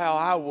people how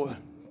I would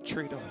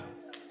treat them.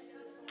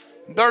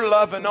 They're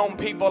loving on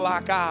people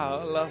like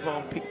I love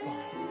on people.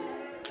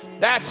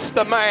 That's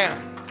the man.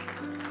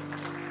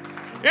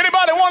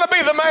 Anybody want to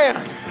be the man?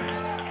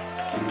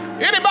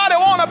 Anybody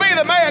want to be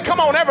the man? Come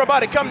on,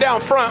 everybody, come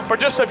down front for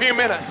just a few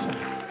minutes.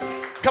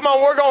 Come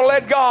on, we're going to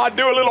let God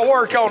do a little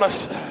work on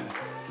us.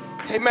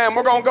 Amen.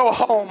 We're going to go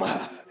home.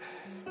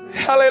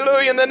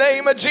 Hallelujah. In the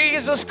name of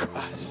Jesus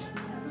Christ.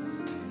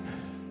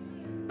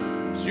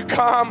 As you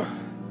come,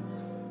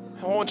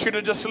 I want you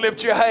to just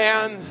lift your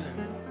hands.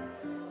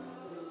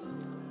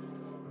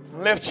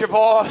 Lift your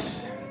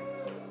voice.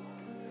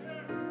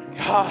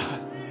 God,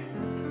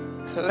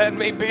 let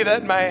me be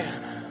that man.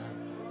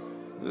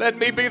 Let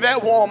me be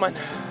that woman.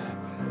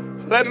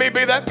 Let me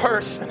be that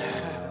person.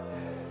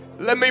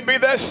 Let me be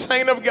that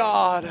saint of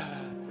God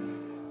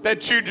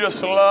that you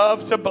just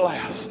love to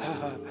bless.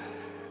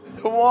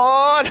 The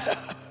one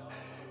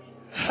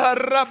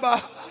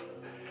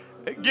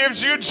that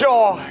gives you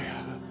joy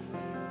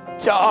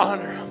to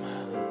honor him.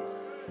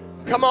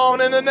 Come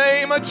on, in the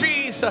name of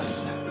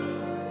Jesus.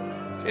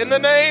 In the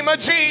name of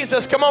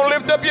Jesus, come on,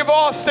 lift up your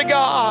voice to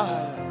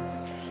God.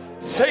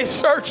 Say,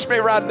 search me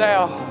right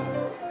now.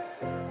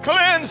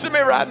 Cleanse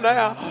me right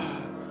now.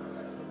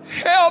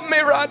 Help me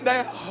right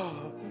now.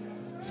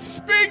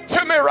 Speak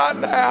to me right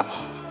now.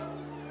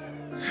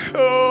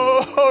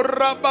 Oh,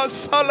 Rabba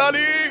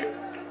Salari.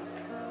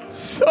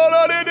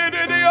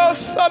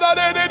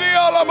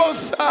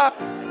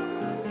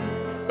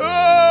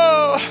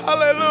 Oh,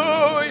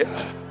 hallelujah.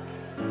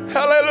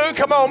 Hallelujah.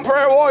 Come on,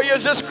 prayer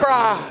warriors, just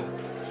cry.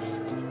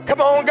 Come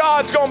on,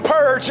 God's going to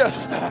purge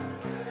us.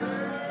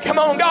 Come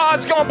on,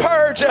 God's going to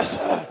purge us.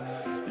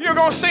 You're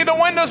going to see the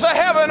windows of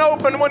heaven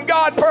open when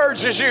God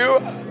purges you.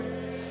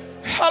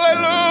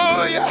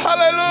 Hallelujah,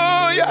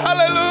 hallelujah,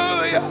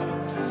 hallelujah.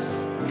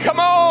 Come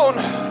on.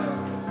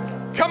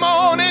 Come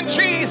on, in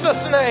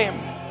Jesus' name.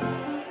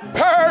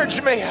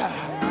 Purge me.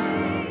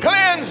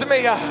 Cleanse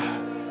me.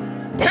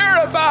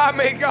 Purify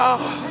me, God.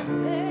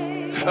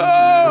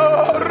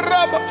 Oh,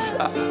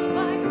 Rabasa.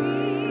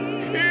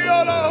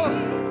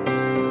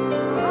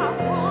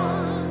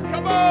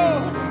 Come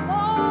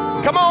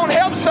on. Come on,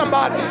 help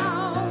somebody.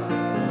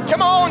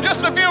 Come on,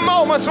 just a few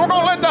moments. We're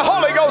going to let the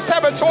Holy Ghost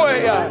have its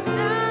way.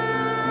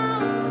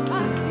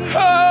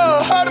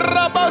 Oh,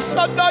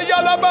 Rabasata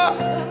Yalaba.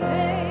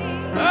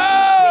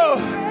 Oh,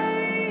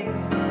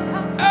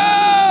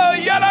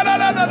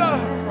 Yalalala.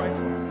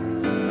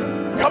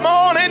 Come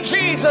on, in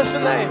Jesus'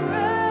 name.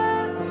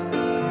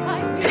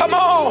 Come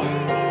on.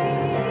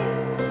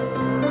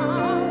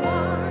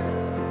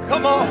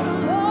 Come on.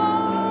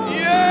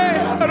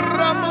 Yeah,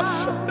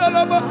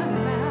 Ramasatalaba.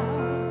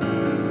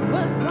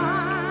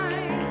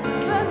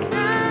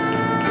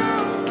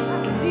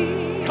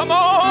 Come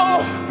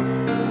on.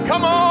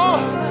 Come on.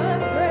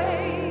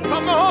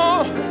 Come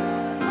on.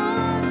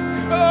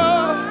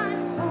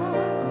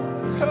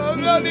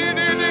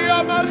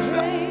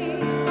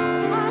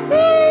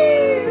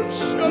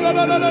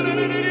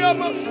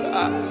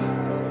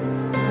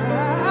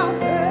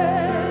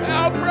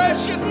 How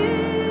precious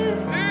is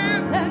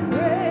that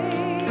grace.